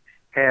employer,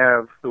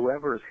 have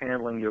whoever is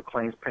handling your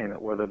claims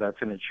payment, whether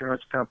that's an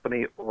insurance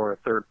company or a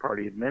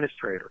third-party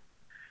administrator,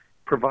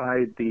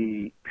 provide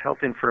the health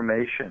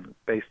information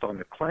based on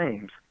the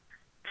claims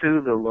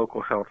to the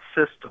local health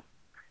system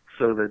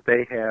so that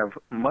they have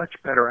much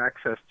better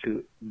access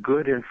to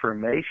good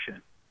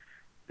information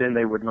than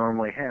they would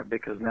normally have,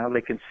 because now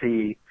they can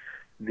see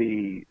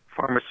the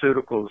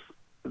pharmaceuticals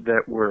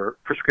that were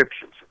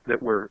prescriptions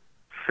that were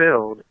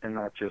filled and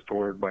not just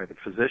ordered by the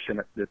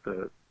physician that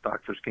the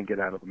doctors can get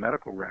out of the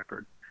medical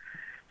record.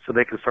 So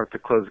they can start to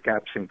close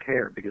gaps in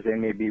care, because they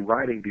may be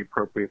writing the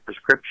appropriate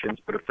prescriptions,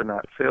 but if they're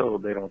not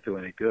filled, they don't do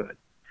any good.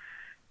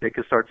 They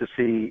can start to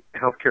see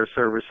healthcare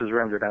services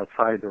rendered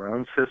outside their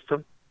own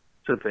system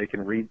so that they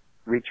can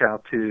reach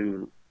out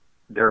to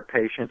their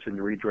patients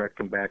and redirect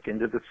them back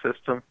into the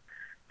system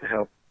to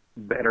help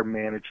better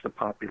manage the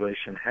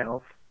population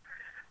health.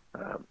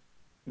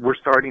 We're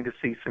starting to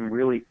see some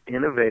really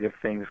innovative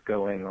things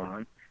going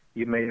on.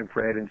 You may have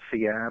read in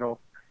Seattle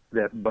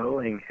that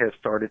Boeing has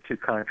started to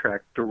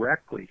contract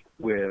directly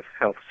with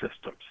health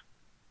systems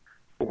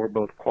for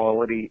both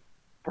quality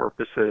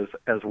purposes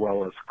as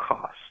well as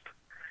cost.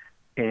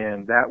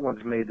 And that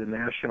one's made the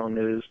national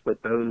news,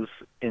 but those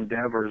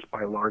endeavors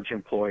by large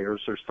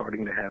employers are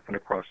starting to happen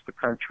across the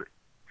country.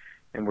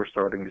 And we're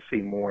starting to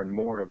see more and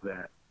more of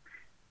that.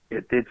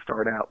 It did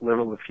start out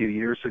little a few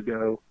years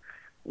ago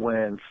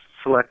when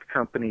select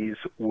companies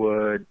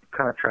would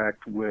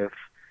contract with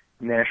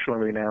nationally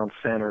renowned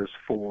centers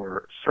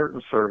for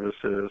certain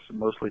services,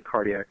 mostly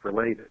cardiac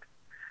related.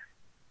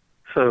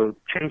 So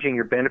changing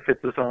your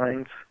benefit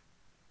designs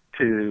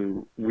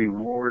to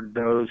reward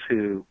those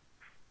who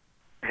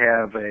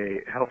have a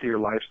healthier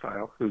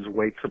lifestyle, whose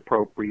weight's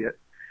appropriate,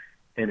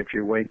 and if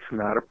your weight's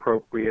not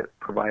appropriate,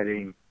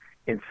 providing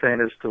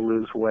incentives to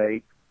lose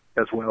weight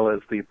as well as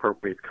the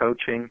appropriate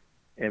coaching,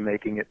 and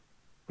making it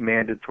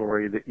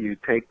mandatory that you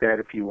take that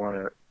if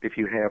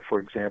you have, for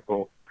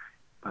example,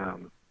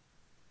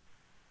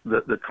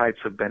 the types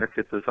of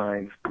benefit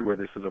designs where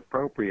this is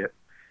appropriate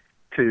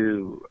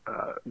to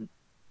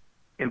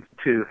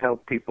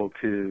help people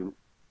to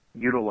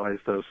utilize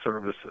those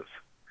services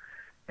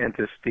and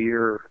to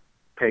steer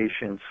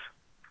patients,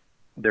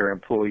 their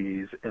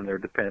employees, and their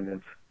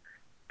dependents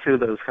to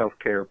those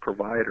healthcare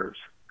providers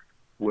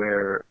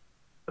where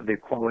the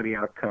quality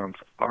outcomes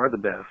are the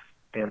best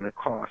and the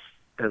costs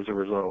as a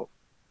result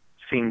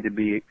seem to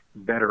be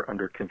better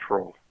under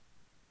control.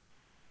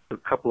 A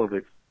couple of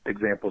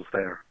examples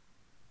there.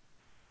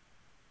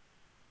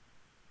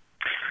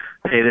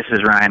 Hey, this is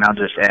Ryan. I'll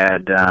just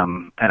add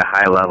at a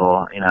high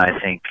level, I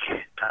think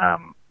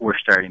we're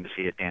starting to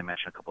see it. Dan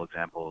mentioned a couple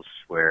examples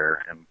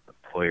where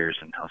employers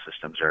and health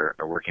systems are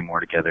working more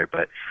together,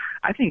 but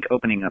I think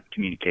opening up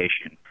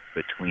communication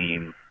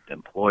between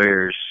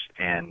employers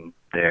and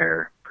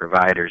their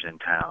providers in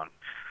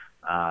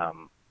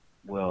town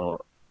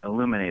will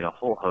illuminate a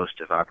whole host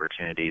of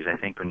opportunities. I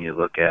think when you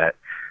look at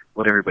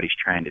what everybody's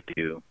trying to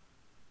do,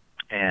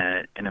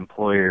 and an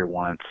employer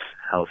wants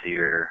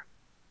healthier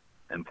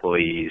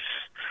employees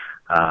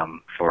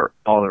for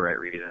all the right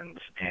reasons,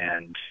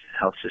 and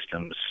health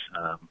systems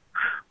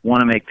want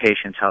to make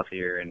patients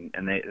healthier, and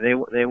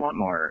they want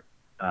more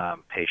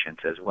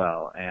patients as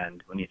well.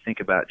 And when you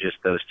think about just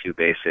those two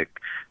basic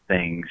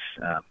things,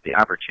 the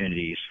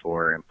opportunities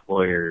for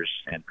employers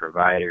and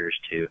providers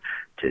to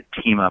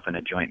team up in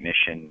a joint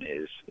mission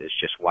is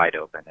just wide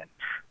open, and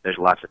there's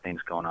lots of things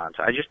going on.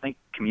 So I just think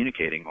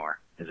communicating more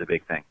is a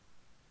big thing.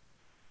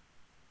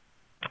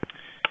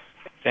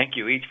 Thank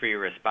you each for your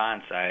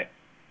response.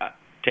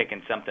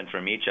 Taken something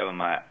from each of them.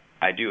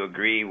 I do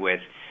agree with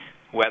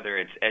whether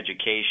it's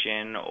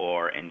education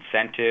or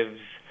incentives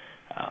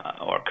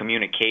or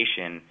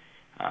communication,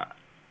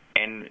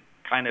 and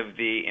kind of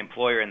the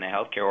employer and the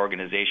healthcare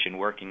organization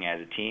working as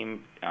a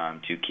team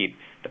to keep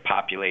the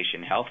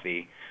population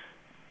healthy.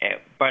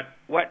 But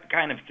what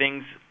kind of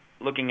things,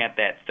 looking at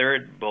that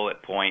third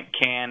bullet point,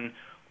 can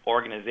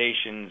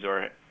organizations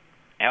or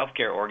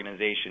healthcare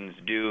organizations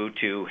do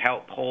to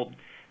help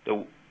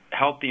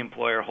the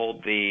employer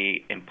hold the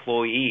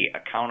employee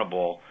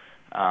accountable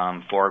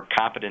for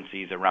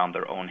competencies around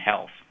their own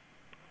health?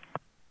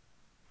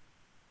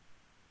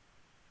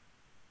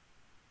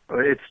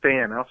 It's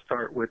Dan. I'll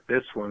start with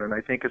this one, and I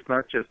think it's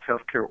not just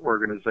healthcare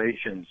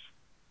organizations,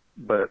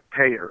 but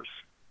payers.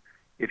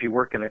 If you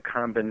work in a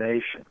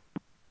combination,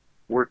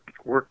 we're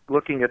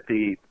looking at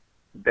the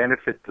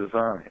benefit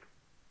design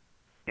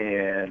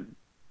and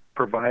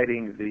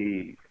providing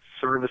the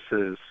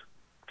services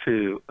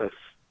to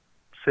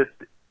assist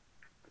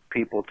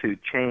people to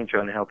change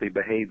unhealthy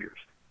behaviors,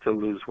 to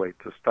lose weight,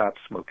 to stop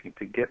smoking,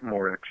 to get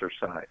more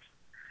exercise,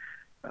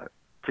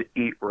 to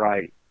eat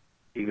right,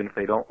 even if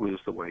they don't lose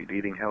the weight.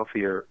 Eating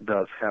healthier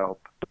does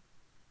help.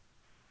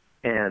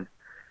 And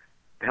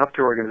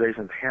healthcare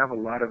organizations have a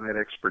lot of that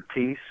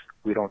expertise.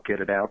 We don't get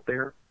it out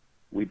there.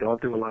 We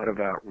don't do a lot of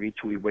outreach.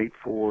 We wait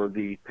for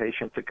the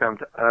patient to come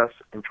to us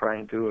and try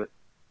and do it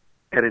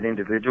at an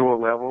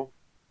individual level.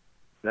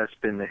 That's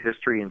been the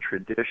history and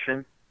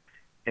tradition,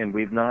 and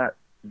we've not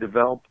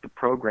developed the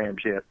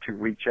programs yet to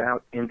reach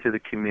out into the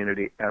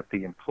community at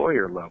the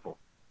employer level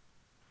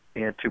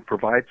and to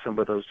provide some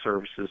of those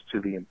services to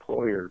the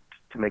employer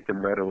to make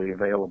them readily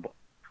available.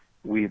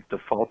 We've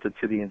defaulted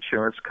to the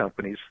insurance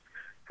companies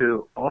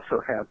who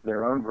also have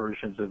their own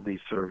versions of these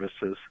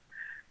services,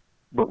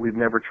 but we've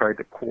never tried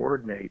to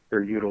coordinate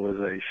their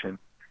utilization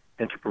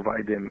and to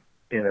provide them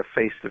in a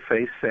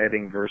face-to-face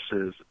setting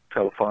versus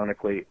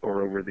telephonically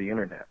or over the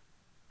internet,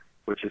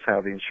 which is how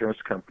the insurance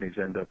companies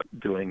end up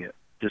doing it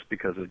just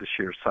because of the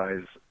sheer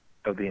size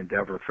of the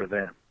endeavor for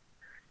them.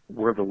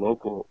 We're the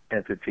local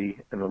entity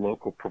and the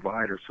local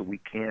provider, so we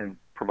can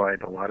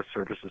provide a lot of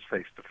services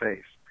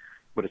face-to-face,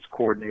 but it's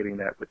coordinating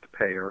that with the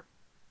payer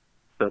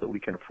so that we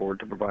can afford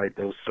to provide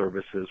those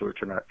services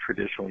which are not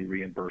traditionally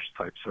reimbursed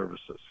type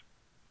services.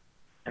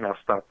 And I'll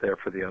stop there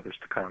for the others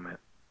to comment.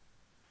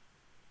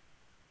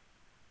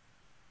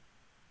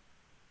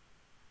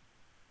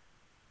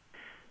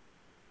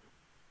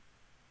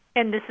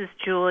 And this is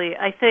Julie.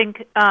 I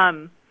think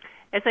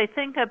as I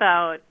think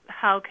about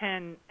how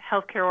can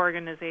healthcare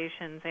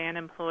organizations and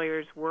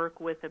employers work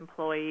with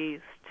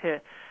employees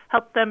to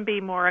help them be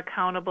more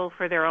accountable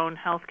for their own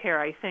healthcare,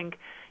 I think,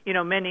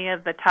 many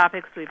of the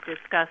topics we've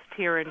discussed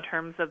here in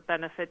terms of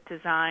benefit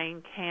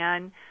design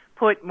can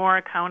put more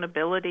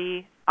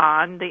accountability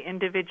on the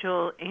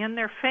individual and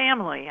their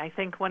family. I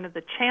think one of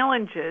the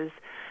challenges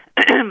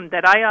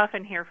that I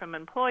often hear from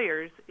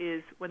employers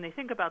is when they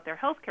think about their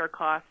healthcare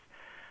costs,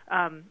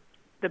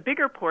 the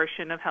bigger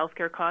portion of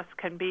healthcare costs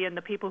can be in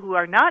the people who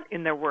are not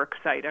in their work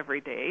site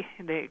every day.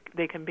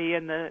 They can be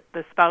in the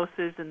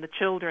spouses and the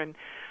children,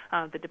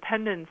 the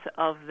dependents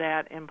of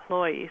that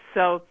employee.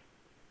 So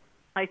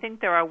I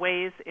think there are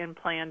ways in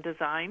plan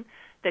design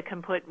that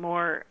can put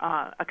more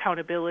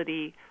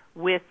accountability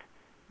with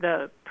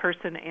the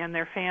person and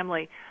their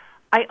family.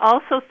 I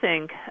also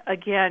think,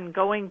 again,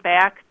 going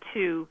back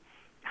to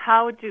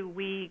how do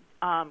we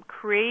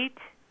create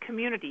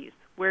communities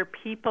where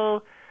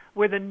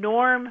the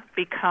norm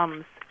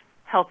becomes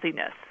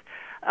healthiness.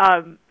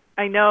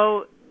 I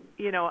know,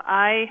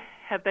 I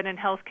have been in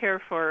healthcare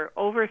for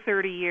over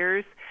 30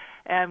 years,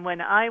 and when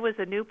I was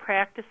a new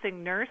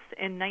practicing nurse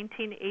in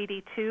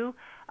 1982,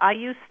 I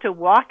used to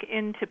walk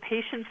into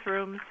patients'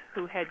 rooms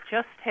who had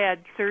just had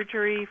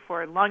surgery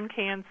for lung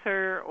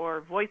cancer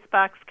or voice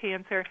box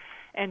cancer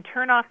and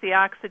turn off the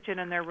oxygen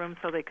in their room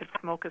so they could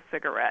smoke a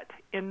cigarette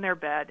in their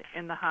bed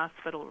in the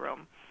hospital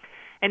room.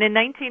 And in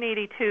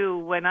 1982,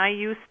 when I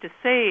used to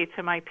say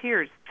to my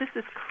peers, this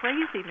is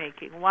crazy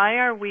making, why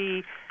are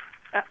we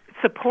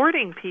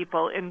supporting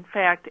people, in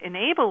fact,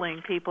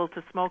 enabling people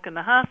to smoke in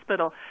the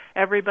hospital,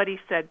 everybody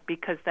said,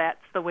 because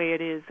that's the way it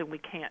is and we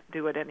can't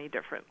do it any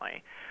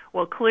differently.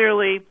 Well,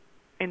 clearly,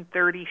 in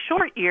 30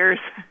 short years,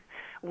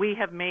 we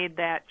have made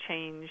that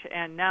change,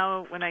 and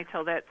now when I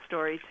tell that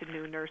story to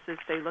new nurses,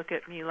 they look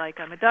at me like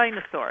I'm a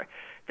dinosaur,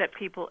 that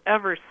people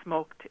ever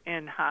smoked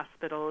in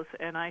hospitals,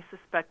 and I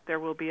suspect there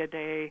will be a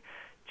day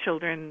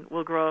children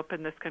will grow up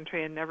in this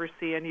country and never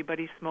see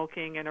anybody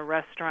smoking in a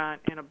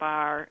restaurant, in a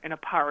bar, in a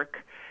park,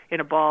 in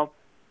a ball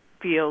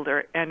field,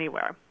 or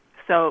anywhere.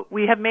 So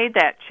we have made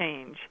that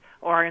change,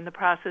 or are in the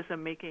process of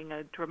making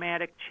a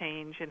dramatic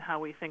change in how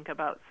we think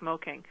about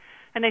smoking.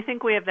 And I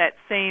think we have that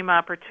same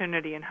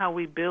opportunity in how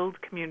we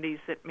build communities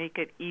that make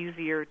it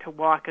easier to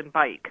walk and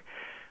bike,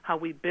 how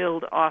we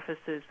build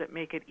offices that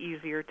make it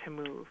easier to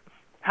move,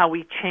 how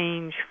we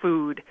change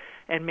food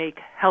and make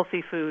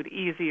healthy food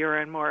easier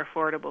and more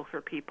affordable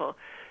for people.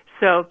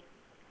 So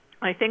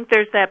I think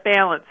there's that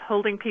balance,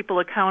 holding people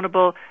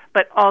accountable,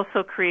 but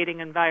also creating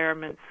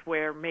environments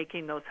where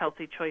making those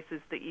healthy choices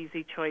the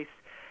easy choice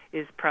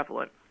is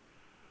prevalent.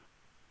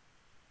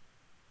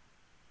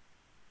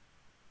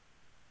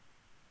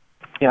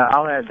 Yeah,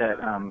 I'll add that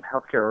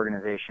healthcare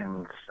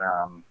organizations,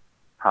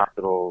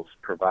 hospitals,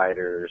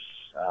 providers,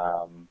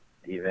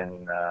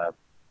 even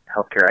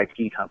healthcare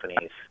IT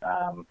companies,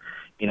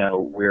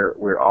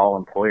 we're all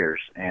employers,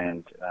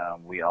 and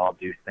we all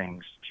do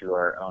things to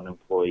our own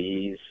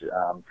employees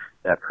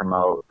that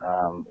promote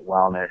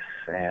wellness,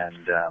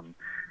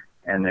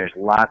 and there's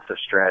lots of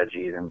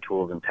strategies and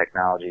tools and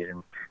technologies,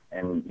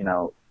 and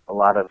a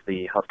lot of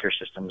the healthcare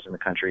systems in the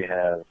country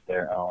have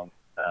their own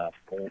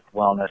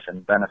wellness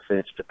and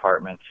benefits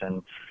departments,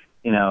 and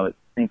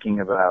thinking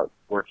about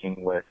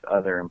working with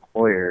other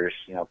employers,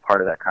 part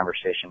of that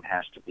conversation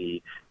has to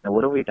be,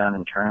 what have we done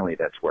internally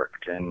that's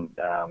worked, and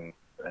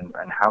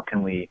how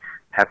can we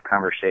have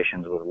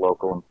conversations with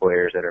local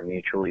employers that are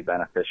mutually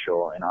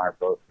beneficial in our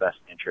both best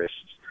interests,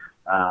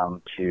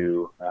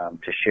 to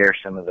share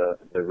some of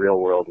the real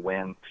world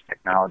wins,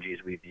 technologies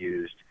we've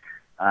used,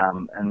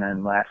 and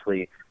then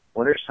lastly,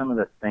 what are some of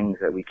the things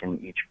that we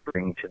can each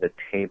bring to the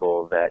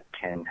table that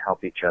can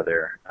help each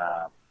other?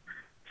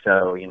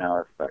 So,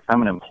 if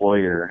I'm an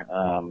employer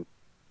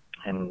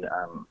and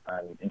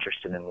I'm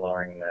interested in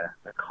lowering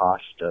the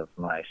cost of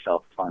my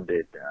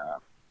self-funded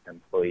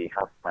employee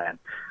health plan,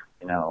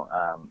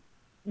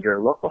 your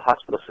local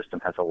hospital system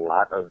has a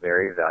lot of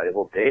very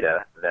valuable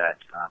data that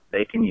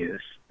they can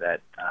use,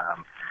 that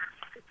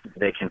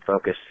they can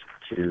focus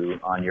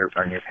on your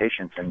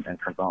patients and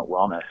promote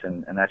wellness,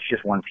 and that's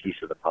just one piece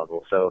of the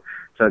puzzle. So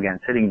again,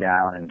 sitting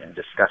down and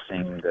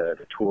discussing the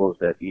tools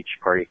that each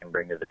party can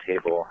bring to the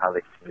table, how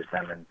they can use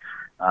them,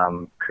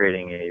 and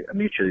creating a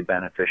mutually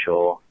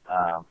beneficial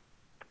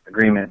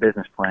agreement,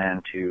 business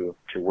plan to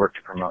work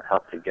to promote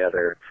health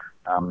together.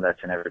 That's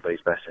in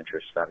everybody's best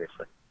interest,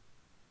 obviously.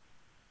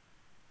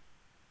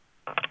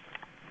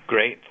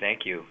 Great,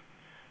 thank you.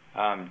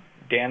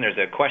 Dan, there's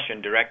a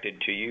question directed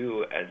to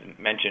you, as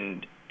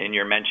mentioned in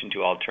your mention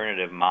to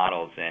alternative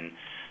models, and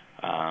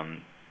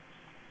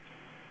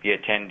the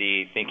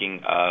attendee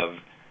thinking of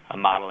a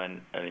model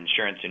of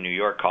insurance in New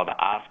York called the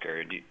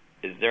Oscar.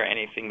 Is there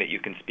anything that you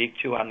can speak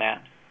to on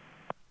that?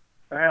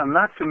 I'm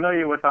not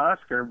familiar with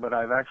Oscar, but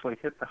I've actually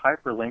hit the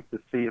hyperlink to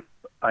see if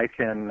I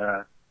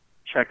can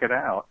check it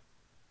out.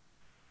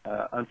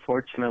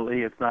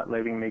 Unfortunately, it's not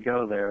letting me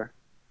go there.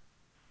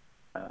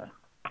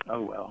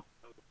 Oh well.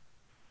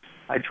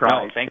 I tried.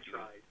 No, thank you.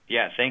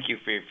 Yeah, thank you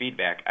for your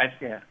feedback. I'd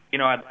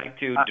like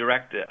to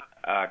direct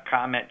a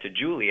comment to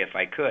Julie, if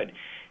I could,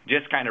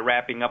 just kind of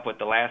wrapping up with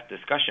the last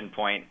discussion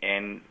point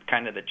and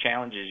kind of the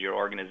challenges your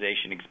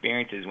organization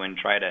experiences when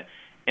trying to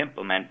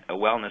implement a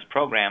wellness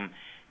program.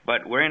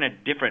 But we're in a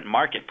different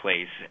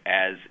marketplace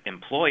as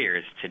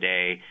employers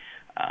today,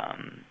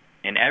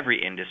 in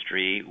every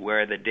industry,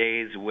 where the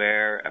days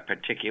where a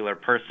particular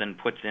person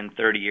puts in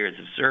 30 years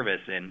of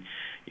service and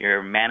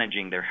you're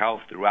managing their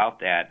health throughout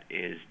that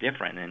is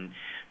different. And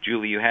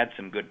Julie, you had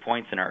some good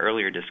points in our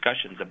earlier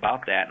discussions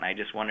about that, and I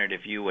just wondered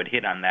if you would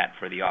hit on that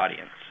for the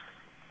audience.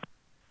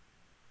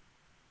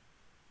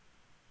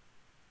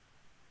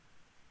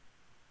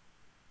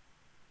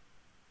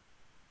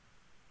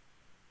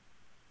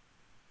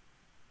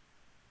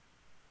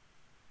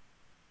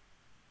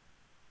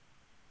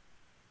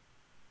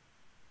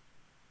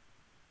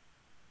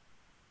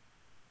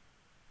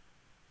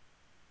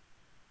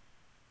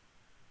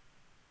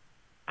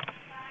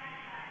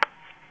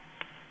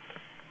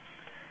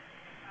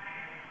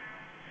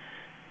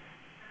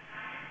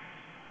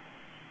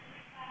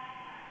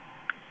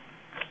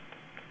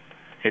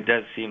 It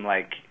does seem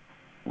like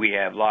we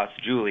have lost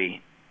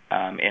Julie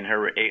in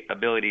her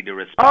ability to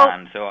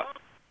respond. Oh,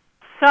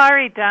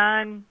 sorry,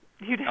 Don.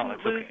 You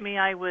didn't lose okay. me.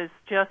 I was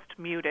just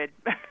muted.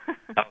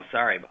 Oh,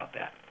 sorry about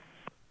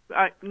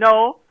that.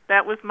 No,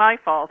 that was my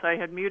fault. I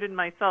had muted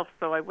myself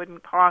so I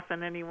wouldn't cough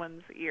in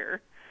anyone's ear.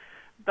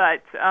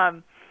 But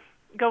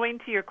going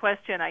to your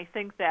question, I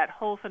think that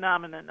whole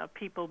phenomenon of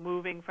people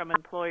moving from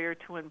employer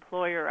to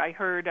employer, I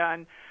heard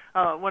on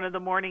one of the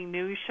morning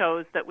news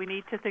shows that we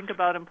need to think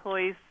about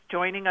employees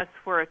joining us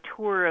for a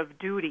tour of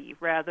duty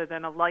rather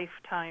than a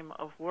lifetime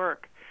of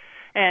work.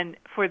 And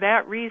for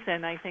that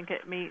reason, I think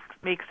it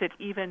makes it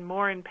even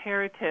more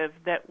imperative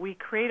that we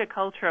create a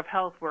culture of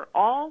health where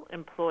all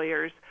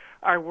employers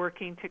are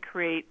working to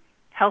create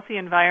healthy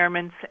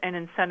environments and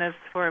incentives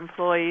for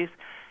employees,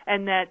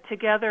 and that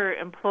together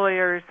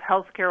employers,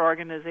 healthcare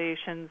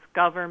organizations,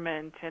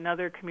 government, and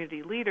other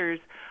community leaders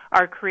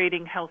are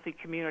creating healthy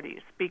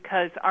communities,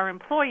 because our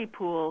employee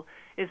pool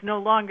is no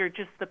longer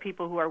just the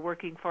people who are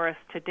working for us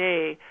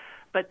today,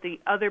 but the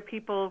other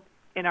people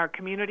in our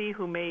community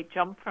who may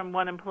jump from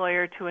one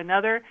employer to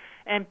another,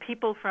 and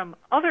people from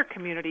other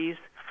communities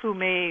who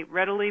may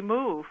readily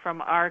move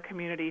from our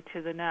community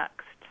to the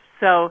next.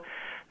 So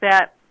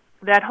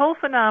that whole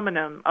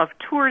phenomenon of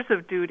tours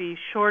of duty,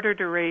 shorter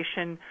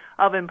duration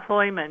of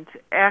employment,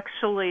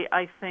 actually,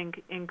 I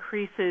think,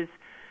 increases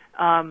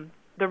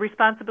the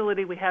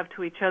responsibility we have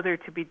to each other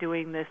to be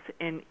doing this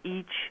in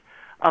each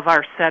of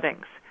our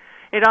settings.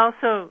 It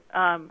also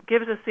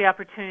gives us the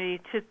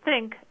opportunity to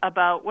think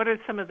about what are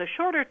some of the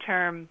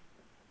shorter-term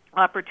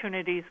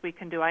opportunities we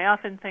can do. I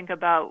often think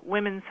about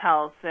women's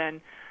health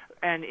and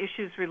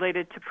issues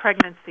related to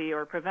pregnancy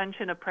or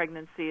prevention of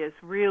pregnancy as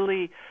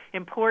really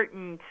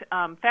important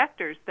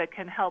factors that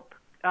can help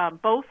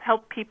both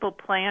help people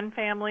plan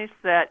families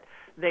that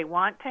they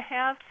want to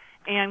have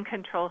and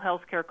control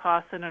healthcare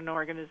costs in an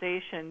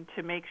organization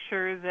to make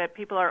sure that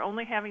people are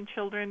only having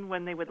children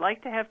when they would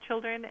like to have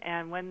children,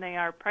 and when they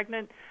are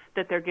pregnant,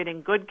 that they're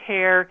getting good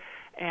care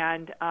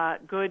and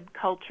good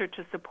culture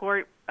to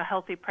support a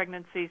healthy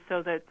pregnancy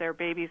so that their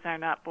babies are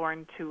not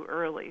born too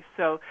early.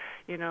 So,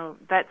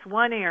 that's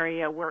one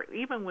area where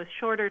even with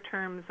shorter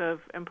terms of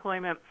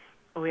employment,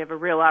 we have a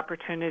real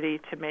opportunity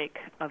to make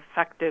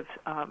effective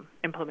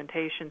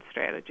implementation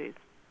strategies.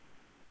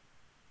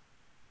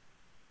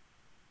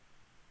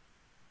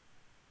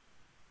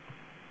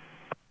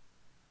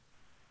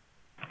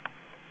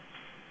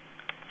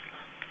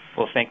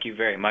 Well, thank you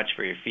very much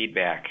for your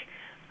feedback.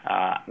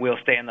 We'll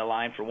stay on the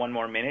line for one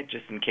more minute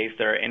just in case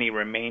there are any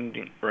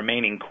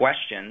remaining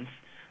questions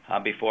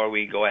before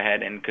we go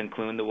ahead and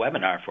conclude the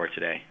webinar for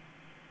today.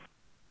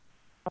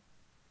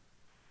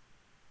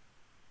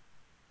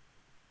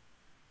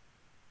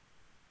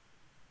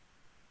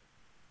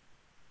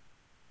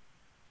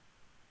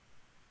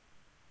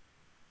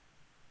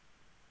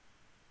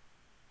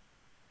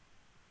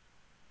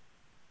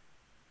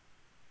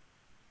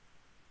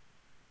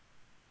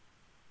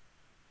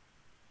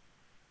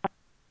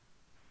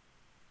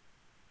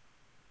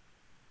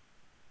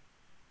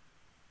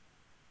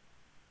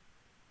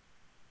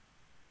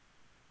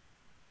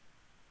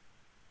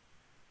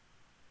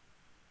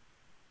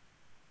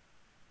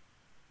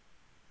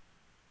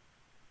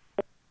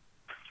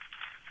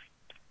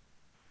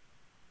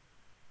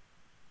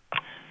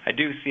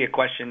 do see a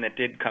question that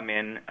did come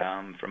in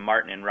from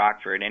Martin in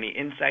Rockford. Any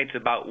insights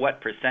about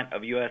what %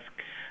 of U.S.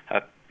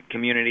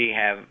 Community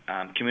have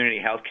community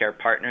health care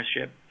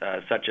partnership,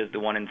 such as the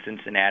one in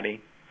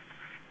Cincinnati?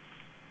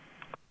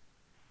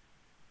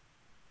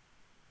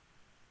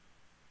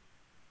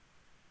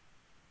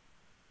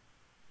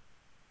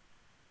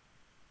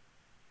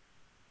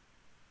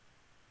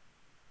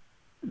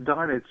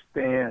 Don, it's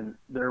Dan.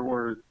 There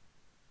were,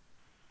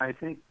 I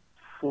think,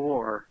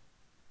 4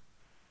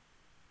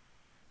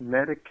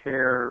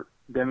 Medicare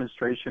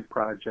demonstration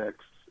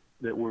projects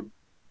that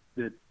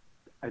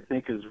I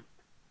think is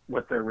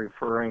what they're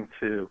referring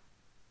to,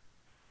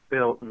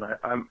 built, and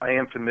I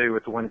am familiar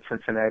with the one in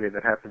Cincinnati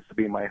that happens to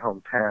be my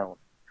hometown,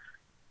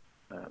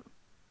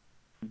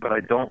 but I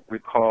don't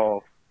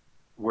recall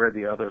where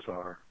the others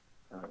are.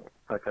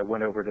 Like I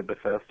went over to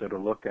Bethesda to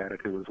look at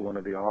it, who was one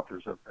of the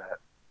authors of that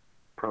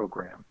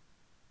program.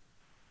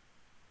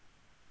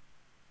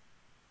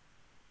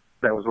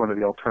 That was one of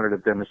the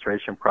alternative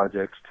demonstration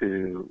projects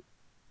to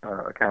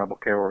accountable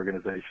care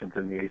organizations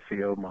in the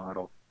ACO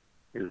model,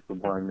 is the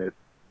one that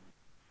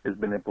has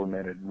been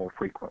implemented more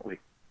frequently.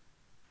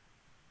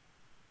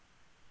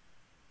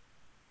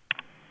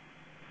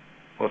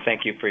 Well,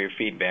 thank you for your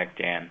feedback,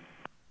 Dan.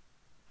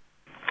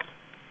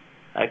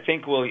 I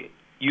think we'll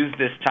use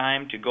this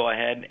time to go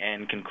ahead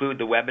and conclude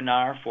the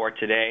webinar for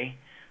today.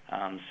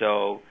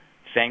 So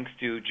thanks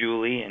to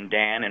Julie and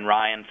Dan and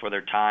Ryan for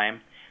their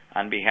time.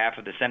 On behalf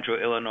of the Central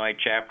Illinois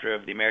chapter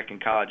of the American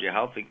College of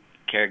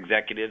Healthcare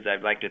Executives,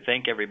 I'd like to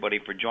thank everybody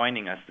for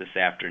joining us this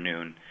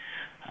afternoon.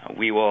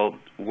 We will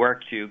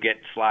work to get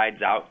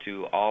slides out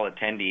to all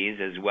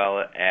attendees, as well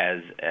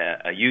as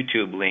a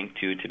YouTube link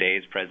to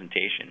today's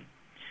presentation.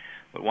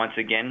 But once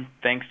again,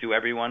 thanks to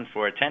everyone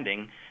for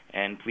attending,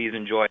 and please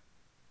enjoy